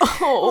seam.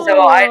 Oh.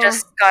 So I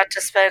just got to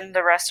spend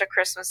the rest of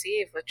Christmas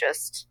Eve with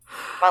just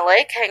my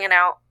leg hanging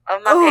out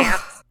of my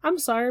pants. I'm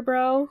sorry,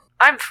 bro.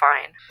 I'm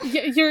fine.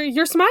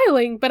 You're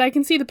smiling, but I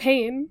can see the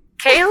pain.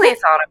 Kaylee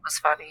thought it was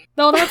funny.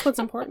 No, that's what's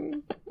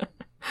important.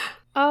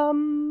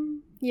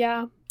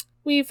 Yeah.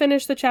 We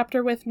finished the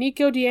chapter with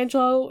Nico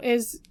D'Angelo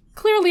is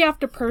clearly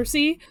after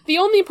Percy, the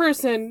only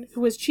person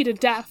who has cheated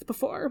death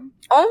before.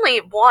 Only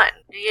one.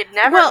 You'd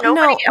never know.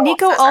 No,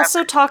 Nico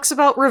also talks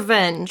about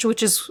revenge,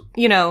 which is,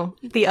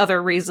 the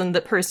other reason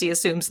that Percy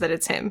assumes that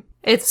it's him.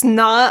 It's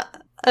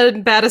not a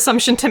bad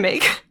assumption to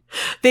make.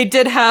 They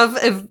did have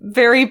a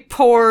very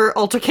poor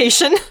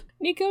altercation.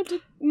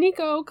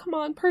 Nico, come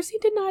on. Percy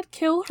did not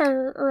kill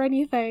her or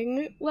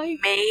anything. Maybe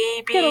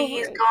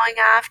he's going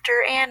after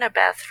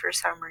Annabeth for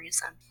some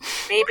reason.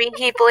 Maybe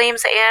he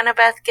blames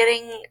Annabeth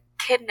getting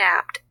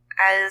kidnapped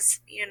as,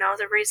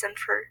 the reason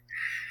for...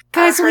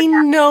 Guys, we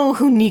know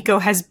who Nico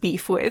has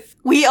beef with.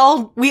 We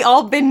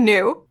all been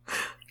knew.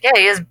 Yeah,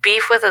 he has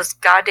beef with his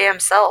goddamn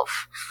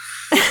self.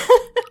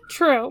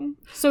 True.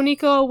 So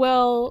Nico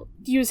will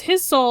use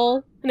his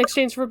soul in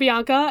exchange for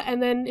Bianca,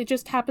 and then it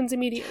just happens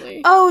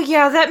immediately. Oh,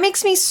 yeah, that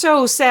makes me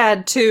so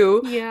sad,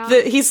 too. Yeah.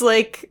 That he's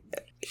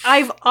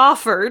I've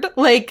offered.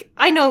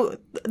 I know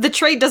the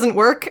trade doesn't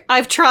work.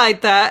 I've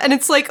tried that. And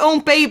it's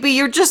oh, baby,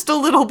 you're just a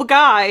little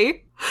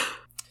guy.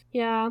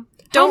 Yeah.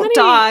 Don't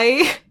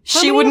die.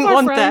 She wouldn't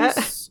want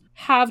that.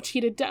 Have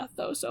cheated death,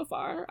 though, so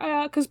far.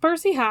 Because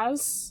Percy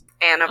has.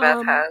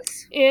 Annabeth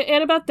has.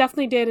 Annabeth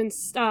definitely did in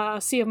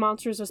Sea of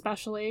Monsters,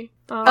 especially.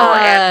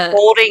 And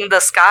holding the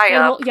sky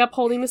up. Yep,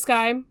 holding the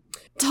sky.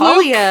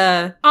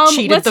 Talia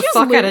cheated the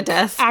fuck out of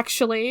death.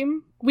 Actually,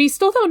 we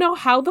still don't know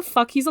how the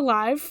fuck he's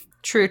alive.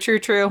 True.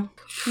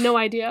 No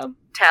idea.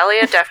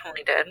 Talia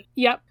definitely did.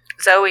 Yep.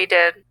 Zoe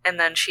did, and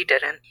then she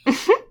didn't.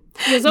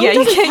 Yeah,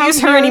 you can't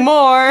use her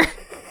anymore.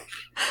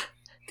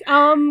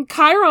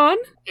 Chiron.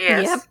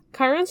 Yes. Yep.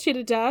 Chiron's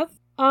cheated death.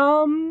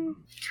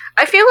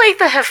 I feel like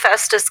the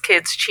Hephaestus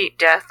kids cheat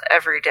death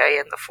every day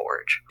in the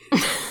Forge.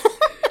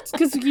 It's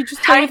because you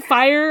just play with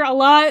fire a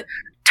lot.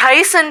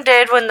 Tyson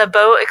did when the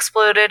boat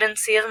exploded in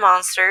Sea of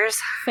Monsters.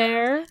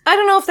 Fair. I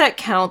don't know if that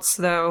counts,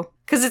 though.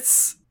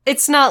 Because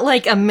it's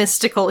not a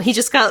mystical... He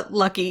just got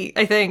lucky,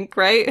 I think,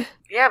 right?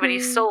 Yeah, but he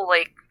still,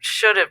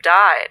 should have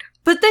died.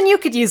 But then you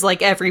could use,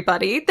 like,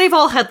 everybody. They've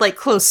all had, like,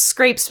 close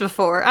scrapes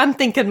before. I'm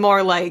thinking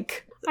more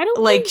like,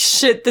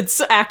 shit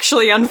that's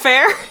actually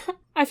unfair.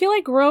 I feel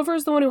like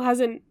Grover's the one who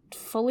hasn't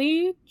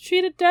fully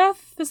treated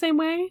death the same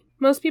way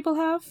most people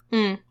have.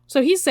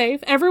 So he's safe.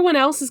 Everyone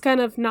else is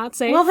kind of not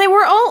safe. Well, they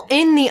were all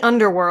in the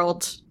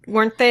underworld,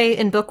 weren't they,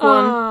 in book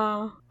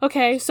one?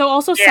 Okay, so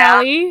also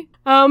Sally.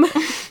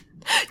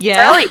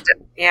 Yeah.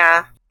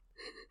 Yeah.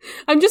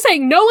 I'm just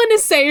saying, no one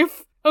is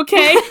safe,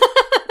 okay?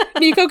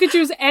 Nico could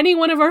choose any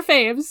one of our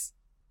faves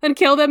and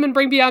kill them and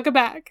bring Bianca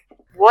back.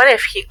 What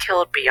if he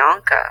killed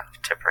Bianca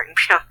to bring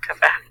Bianca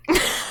back?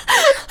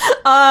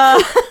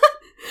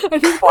 I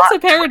think that's a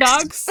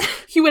paradox.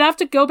 He would have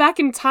to go back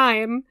in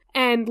time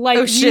and,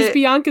 use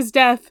Bianca's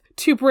death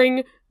to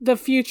bring the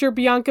future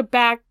Bianca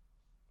back.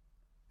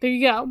 There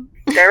you go.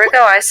 There we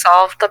go. I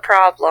solved the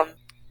problem.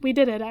 We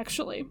did it,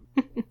 actually.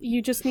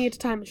 You just need a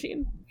time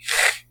machine.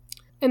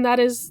 And that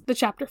is the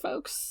chapter,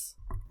 folks.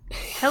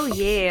 Hell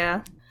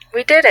yeah.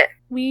 We did it.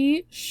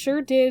 We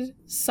sure did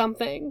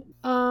something.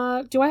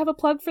 Do I have a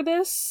plug for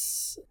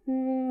this?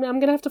 I'm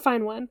gonna have to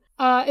find one.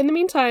 In the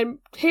meantime,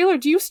 Taylor,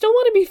 do you still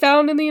want to be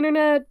found in the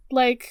internet?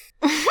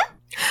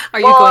 Are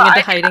you going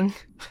into hiding?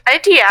 I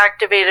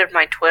deactivated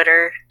my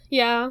Twitter.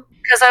 Yeah.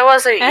 Because I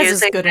wasn't As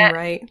using is good it. And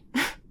right.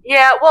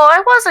 Yeah, well,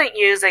 I wasn't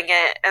using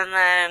it, and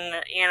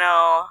then,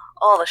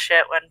 all the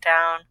shit went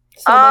down.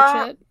 So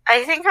much shit.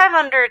 I think I'm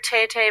under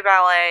Tay Tay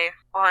Ballet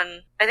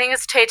I think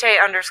it's Tay Tay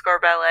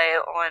 _ballet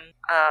on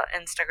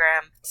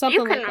Instagram.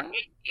 Something like that.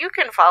 You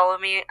can follow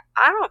me.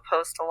 I don't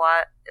post a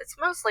lot. It's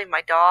mostly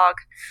my dog.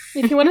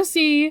 If you want to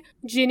see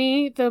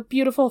Ginny, the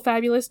beautiful,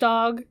 fabulous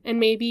dog, and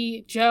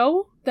maybe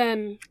Joe,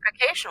 then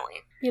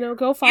occasionally,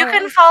 go follow. You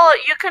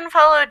can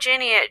follow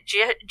Ginny at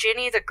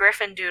Ginny the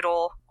Griffin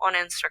Doodle on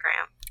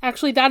Instagram.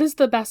 Actually, that is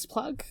the best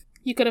plug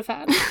you could have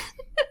had.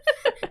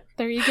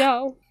 There you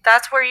go.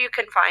 That's where you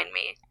can find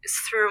me. Is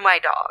through my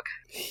dog.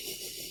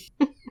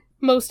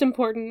 Most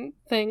important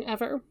thing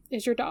ever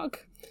is your dog.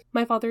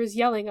 My father is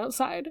yelling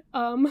outside.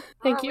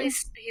 Thank you. At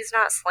least he's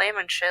not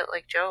slamming shit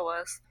like Joe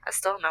was. I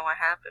still know what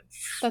happened.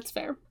 That's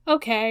fair.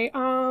 Okay,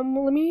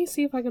 let me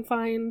see if I can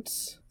find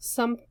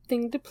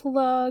something to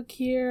plug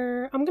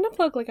here. I'm gonna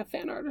plug a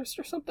fan artist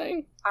or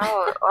something.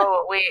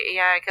 Oh, wait,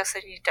 yeah, I guess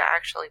I need to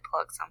actually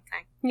plug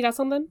something. You got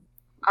something?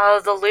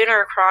 The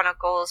Lunar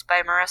Chronicles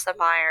by Marissa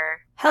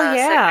Meyer. Hell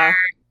yeah.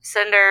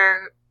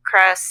 Cinder,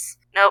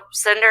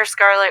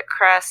 Scarlet,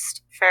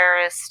 Crest,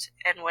 Fairest,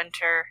 and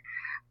Winter.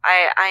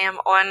 I am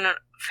on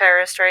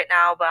Fairest right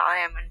now, but I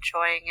am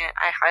enjoying it.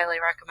 I highly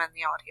recommend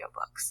the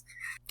audiobooks.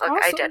 Look,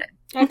 awesome. I did it.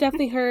 I've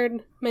definitely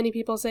heard many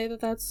people say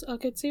that that's a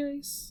good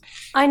series.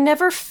 I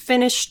never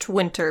finished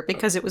Winter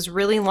because it was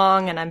really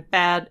long and I'm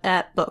bad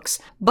at books.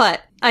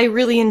 But I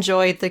really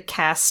enjoyed the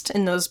cast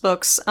in those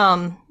books.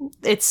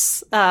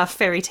 It's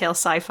fairy tale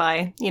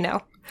sci-fi,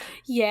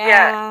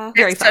 Yeah.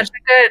 Very fun. Such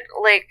a good,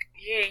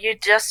 you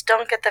just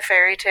don't get the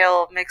fairy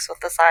tale mixed with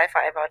the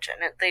sci-fi much,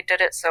 and they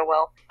did it so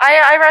well.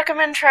 I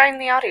recommend trying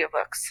the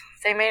audiobooks.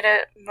 They made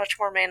it much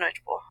more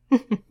manageable.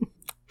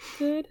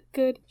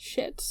 Good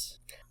shit.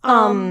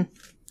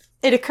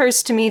 It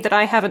occurs to me that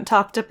I haven't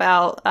talked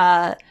about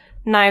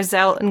Knives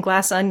Out and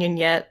Glass Onion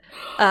yet.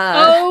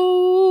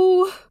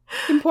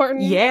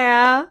 Important.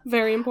 Yeah.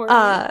 Very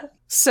important.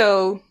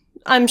 So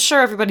I'm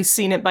sure everybody's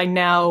seen it by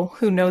now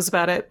who knows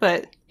about it,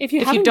 but if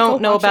you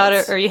don't know about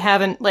it or you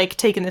haven't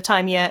taken the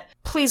time yet,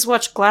 please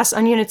watch Glass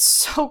Onion. It's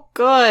so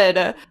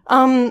good.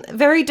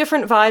 Very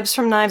different vibes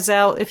from Knives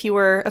Out if you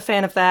were a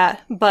fan of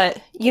that, but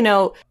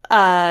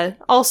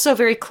also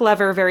very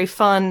clever, very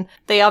fun.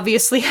 They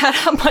obviously had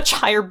a much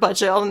higher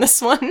budget on this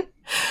one.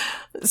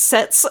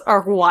 Sets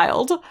are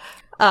wild.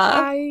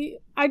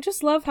 I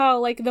just love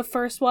how the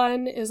first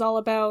one is all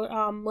about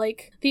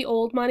the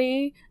old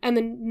money, and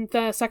then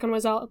the second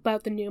was all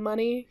about the new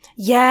money.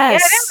 Yes. Yeah,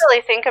 I didn't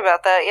really think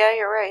about that. Yeah,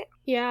 you're right.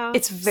 Yeah.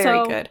 It's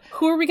very good.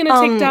 Who are we going to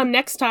take down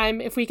next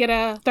time if we get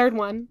a third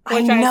one?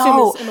 Which I assume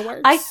is in the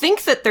works. I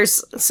think that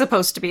there's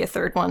supposed to be a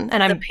third one,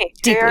 and I'm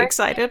deeply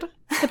excited.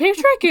 The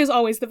patriarch is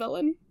always the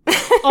villain.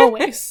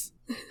 Always.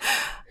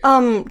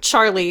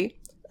 Charlie,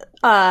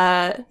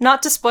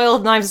 not to spoil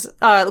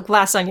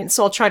Glass Onion,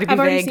 so I'll try to be vague. I've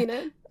already seen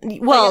it.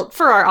 Well,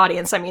 for our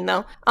audience, I mean,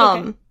 though.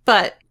 Okay.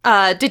 But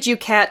did you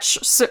catch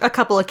a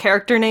couple of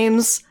character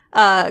names?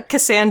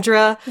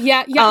 Cassandra.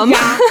 Yeah.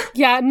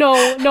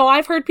 No,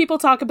 I've heard people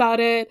talk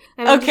about it,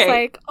 and I'm just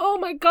like, oh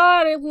my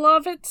god, I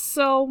love it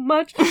so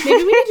much. Maybe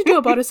we need to do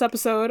a bonus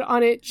episode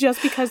on it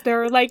just because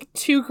there are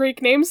 2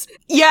 Greek names.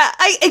 Yeah,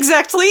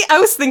 exactly. I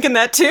was thinking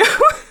that too.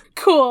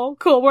 Cool.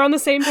 We're on the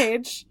same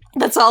page.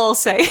 That's all I'll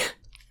say.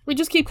 We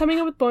just keep coming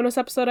up with bonus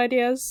episode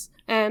ideas,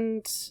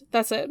 and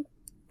that's it.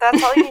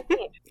 That's all you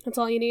need. That's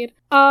all you need.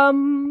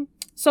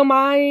 So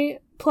my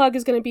plug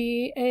is going to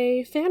be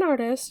a fan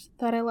artist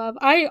that I love.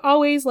 I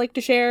always like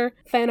to share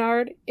fan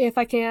art if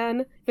I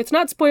can. If it's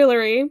not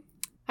spoilery,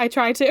 I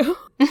try to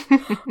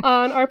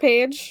on our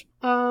page.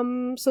 So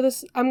I'm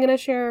going to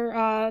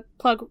share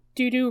plug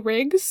Dudu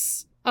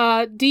Riggs.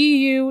 DUDUDRIGS.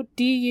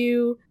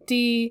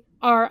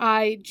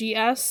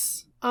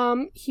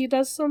 He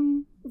does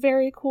some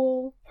very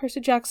cool Percy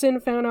Jackson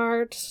fan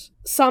art.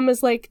 Some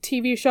is like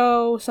TV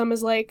show, some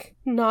is like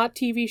not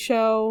TV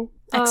show.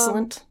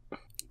 Excellent.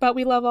 But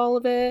we love all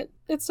of it.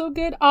 It's so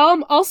good.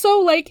 Also,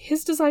 like,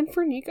 his design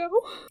for Nico.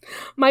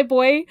 My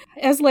boy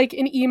has, like,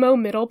 an emo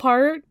middle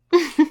part.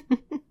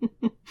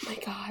 My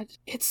god.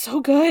 It's so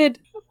good.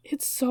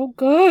 It's so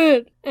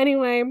good.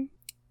 Anyway,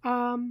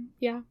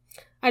 yeah.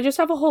 I just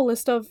have a whole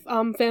list of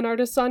fan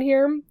artists on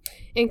here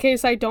in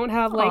case I don't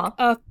have, like,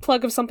 a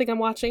plug of something I'm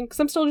watching, because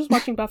I'm still just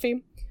watching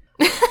Buffy.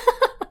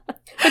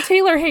 But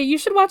Taylor, hey, you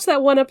should watch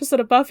that one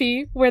episode of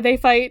Buffy where they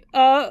fight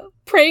a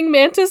praying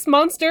mantis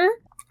monster.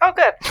 Oh,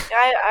 good.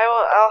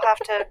 I'll have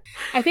to.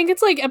 I think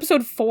it's like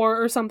episode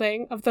 4 or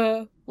something of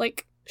the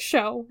like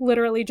show.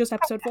 Literally just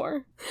episode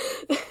 4.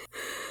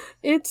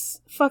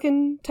 It's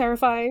fucking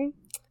terrifying,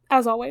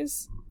 as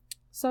always.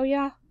 So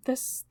yeah,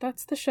 that's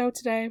the show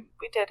today.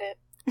 We did it.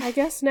 I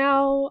guess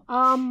now,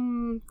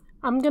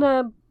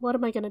 what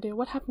am I gonna do?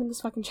 What happened in this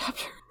fucking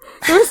chapter?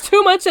 There was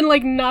too much and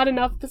like not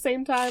enough at the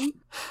same time.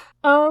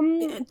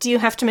 Do you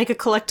have to make a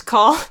collect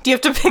call? Do you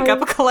have to pick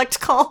up a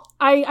collect call?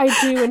 I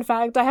do, in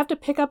fact. I have to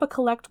pick up a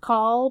collect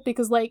call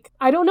because, like,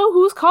 I don't know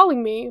who's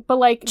calling me, but,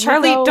 like...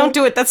 Charlie, Nico don't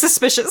do it. That's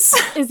suspicious.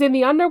 ...is in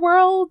the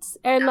underworld,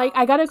 and, like,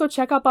 I gotta go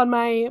check up on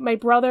my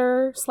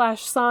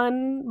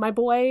brother/son, my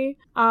boy.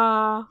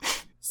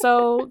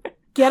 So,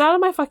 get out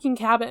of my fucking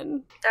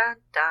cabin. Dun,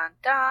 dun,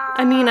 dun.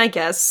 I mean, I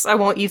guess. I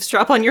won't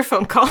eavesdrop on your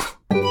phone call.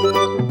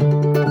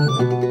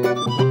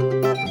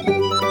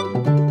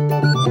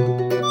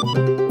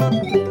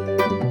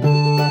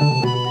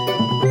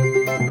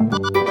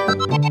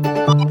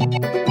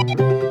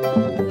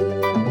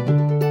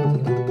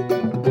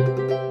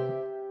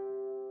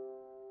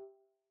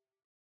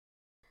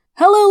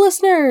 Hello,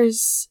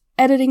 listeners!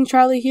 Editing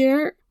Charlie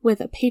here with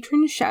a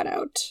patron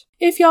shoutout.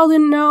 If y'all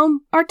didn't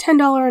know, our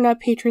 $10 and up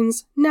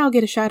patrons now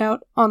get a shoutout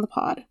on the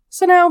pod.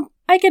 So now,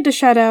 I get to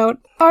shout out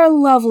our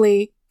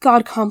lovely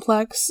God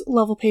Complex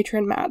level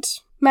patron, Matt.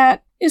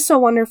 Matt is so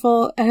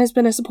wonderful and has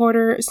been a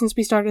supporter since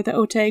we started the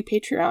OTAG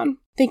Patreon.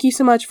 Thank you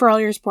so much for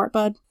all your support,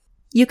 bud.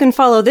 You can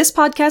follow this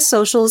podcast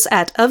socials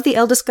at Of the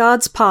Eldest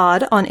Gods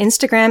Pod on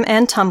Instagram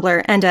and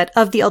Tumblr, and at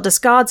Of the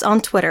Eldest Gods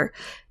on Twitter.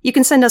 You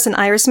can send us an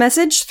iris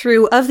message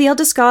through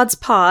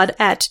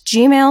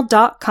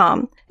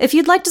oftheeldestgodspod@gmail.com. If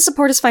you'd like to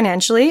support us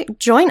financially,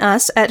 join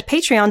us at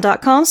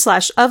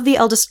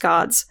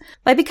patreon.com/oftheeldestgods.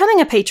 By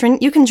becoming a patron,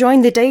 you can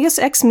join the Deus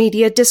Ex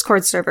Media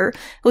Discord server,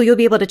 where you'll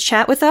be able to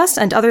chat with us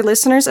and other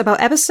listeners about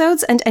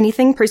episodes and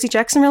anything Percy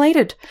Jackson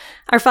related.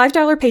 Our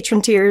 $5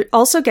 patron tier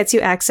also gets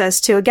you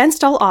access to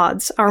Against All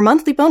Odds, our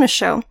monthly bonus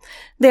show.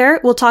 There,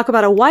 we'll talk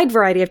about a wide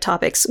variety of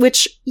topics,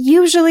 which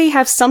usually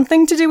have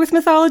something to do with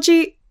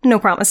mythology. No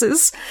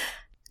promises.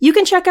 You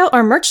can check out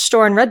our merch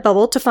store on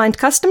Redbubble to find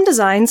custom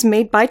designs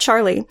made by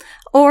Charlie.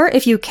 Or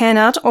if you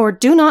cannot or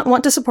do not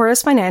want to support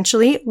us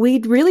financially,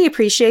 we'd really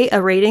appreciate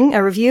a rating,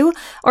 a review,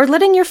 or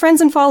letting your friends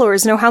and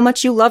followers know how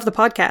much you love the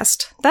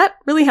podcast. That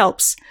really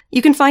helps.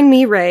 You can find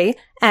me, Ray,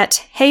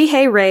 at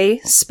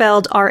HeyHeyRay,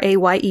 spelled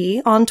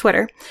R-A-Y-E, on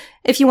Twitter.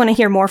 If you want to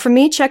hear more from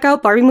me, check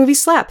out Barbie Movie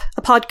Slap,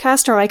 a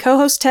podcast where my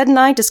co-host Ted and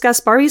I discuss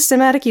Barbie's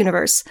cinematic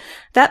universe.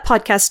 That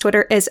podcast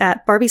Twitter is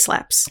at Barbie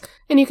Slaps.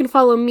 And you can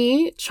follow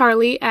me,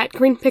 Charlie, at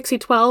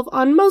GreenPixie12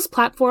 on most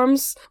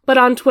platforms, but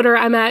on Twitter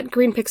I'm at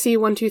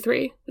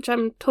GreenPixie123, which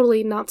I'm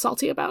totally not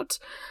salty about.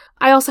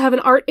 I also have an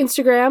art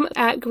Instagram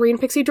at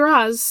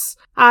GreenPixieDraws.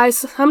 I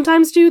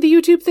sometimes do the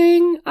YouTube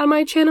thing on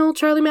my channel,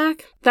 Charlie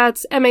Mac.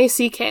 That's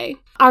M-A-C-K.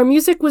 Our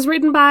music was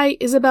written by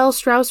Isabel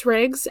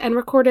Strauss-Riggs and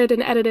recorded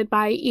and edited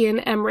by Ian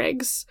M.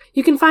 Riggs.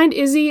 You can find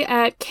Izzy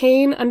at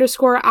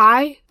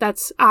Kane_I,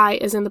 that's I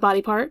as in the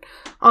body part,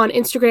 on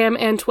Instagram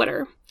and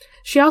Twitter.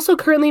 She also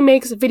currently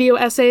makes video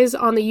essays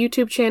on the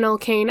YouTube channel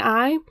Kane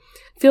I.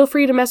 Feel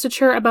free to message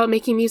her about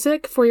making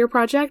music for your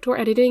project or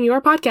editing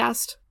your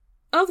podcast.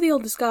 Of the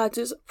Eldest Gods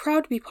is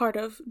proud to be part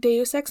of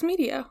Deus Ex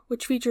Media,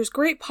 which features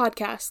great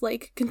podcasts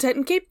like Content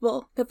and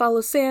Capable that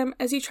follows Sam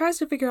as he tries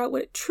to figure out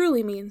what it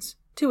truly means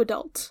to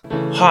adult.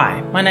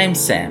 Hi, my name's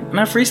Sam, and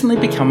I've recently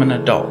become an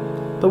adult.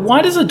 But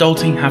why does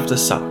adulting have to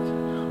suck?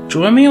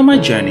 Join me on my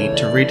journey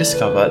to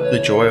rediscover the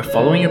joy of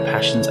following your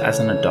passions as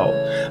an adult,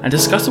 and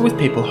discuss it with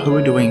people who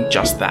are doing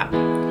just that.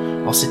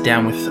 I'll sit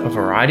down with a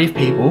variety of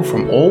people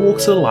from all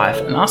walks of life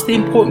and ask the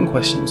important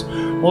questions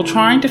while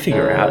trying to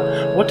figure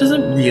out what does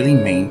it really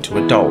mean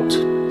to adult.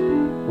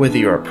 Whether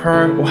you're a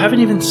pro or haven't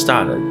even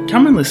started,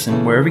 come and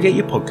listen wherever you get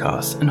your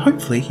podcasts, and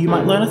hopefully you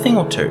might learn a thing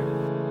or two.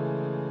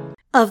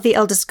 Of the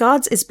Eldest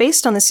Gods is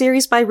based on the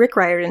series by Rick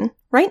Riordan.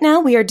 Right now,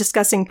 we are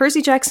discussing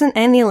Percy Jackson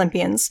and the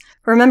Olympians.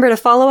 Remember to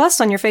follow us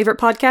on your favorite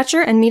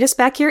podcatcher and meet us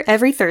back here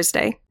every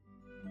Thursday.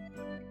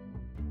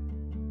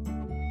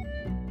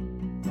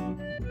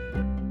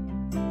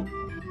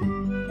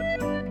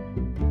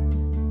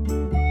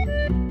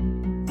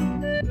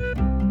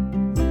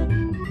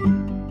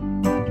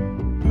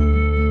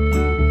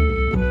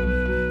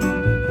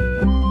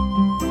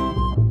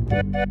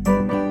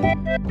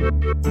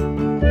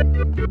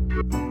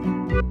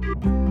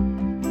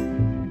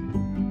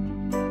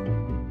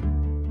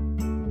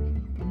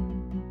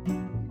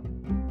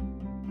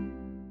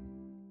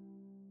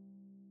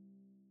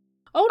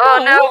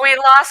 Oh no, we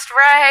lost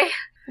Ray.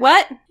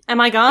 What? Am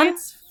I gone?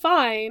 It's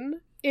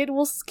fine. It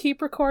will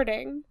keep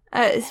recording.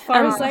 As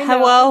far as I know.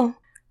 Hello?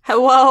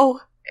 Hello?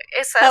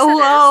 It says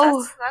Hello?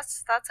 it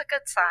is. That's a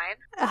good sign.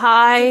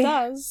 Hi? It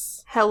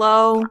does.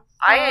 Hello?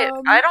 I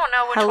don't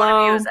know which one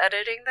of you is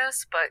editing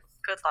this, but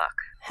good luck.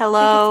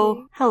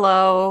 Hello?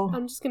 Hello?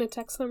 I'm just gonna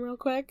text them real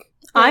quick.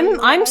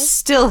 I'm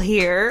still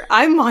here.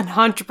 I'm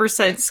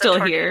 100% still The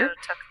tornado here.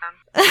 took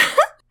them.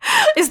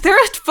 Is there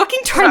a fucking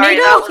Sorry,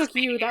 tornado? that It was took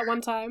you that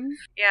one time.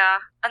 Yeah.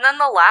 And then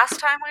the last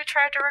time we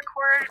tried to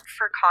record,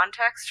 for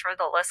context for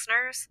the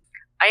listeners,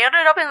 I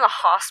ended up in the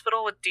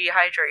hospital with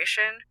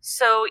dehydration.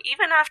 So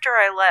even after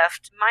I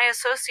left, my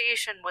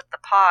association with the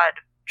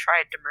pod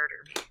tried to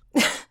murder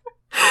me.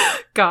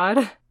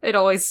 God, it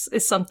always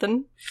is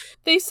something.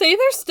 They say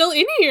they're still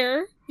in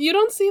here. You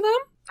don't see them?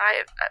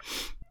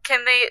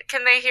 Can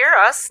they hear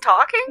us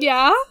talking?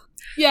 Yeah.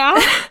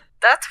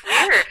 That's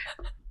weird.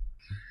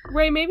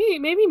 Ray,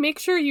 maybe make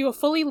sure you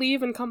fully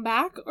leave and come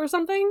back or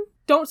something.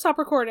 Don't stop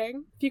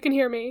recording if you can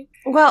hear me.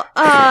 Well,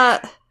 I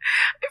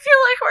feel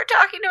like we're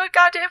talking to a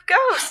goddamn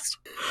ghost.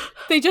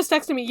 They just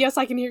texted me. Yes,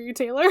 I can hear you,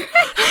 Taylor.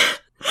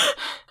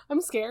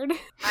 I'm scared.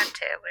 I'm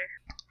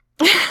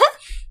Taylor.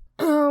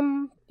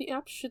 The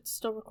app should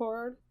still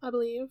record, I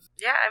believe.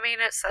 Yeah, I mean,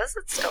 it says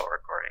it's still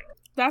recording.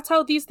 That's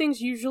how these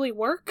things usually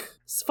work,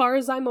 as far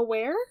as I'm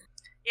aware.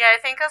 Yeah, I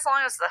think as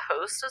long as the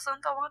host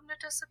isn't the one to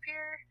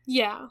disappear,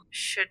 Yeah,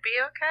 should be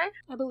okay.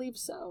 I believe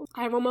so.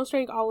 I've almost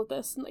drank all of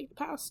this in like the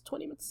past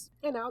 20 minutes,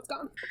 and now it's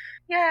gone.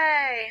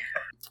 Yay!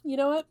 You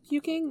know what?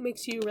 Puking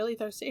makes you really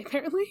thirsty,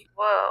 apparently.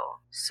 Whoa,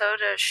 so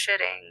does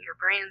shitting. Your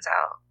brain's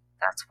out.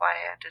 That's why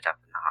I ended up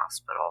in the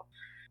hospital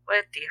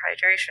with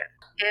dehydration.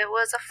 It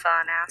was a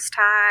fun-ass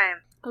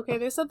time. Okay,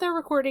 they said their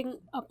recording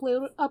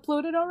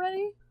uploaded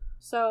already,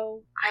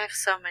 so... I have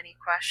so many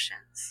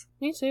questions.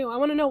 Me too. I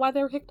want to know why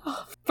they were kicked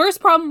off.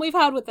 First problem we've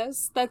had with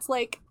this. That's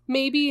like,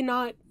 maybe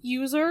not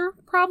user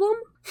problem?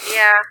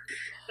 Yeah.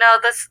 No,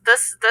 this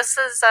is,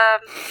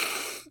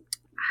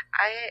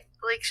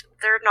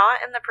 they're not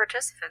in the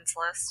participants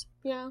list.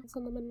 Yeah,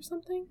 send them in or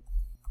something.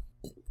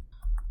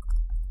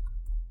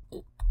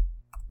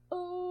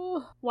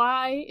 Oh,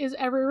 why is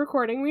every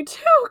recording we do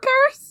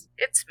curse?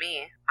 It's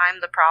me. I'm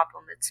the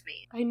problem. It's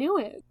me. I knew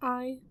it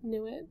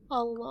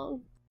all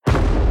along.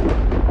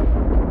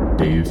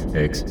 Dave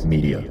X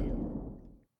Media.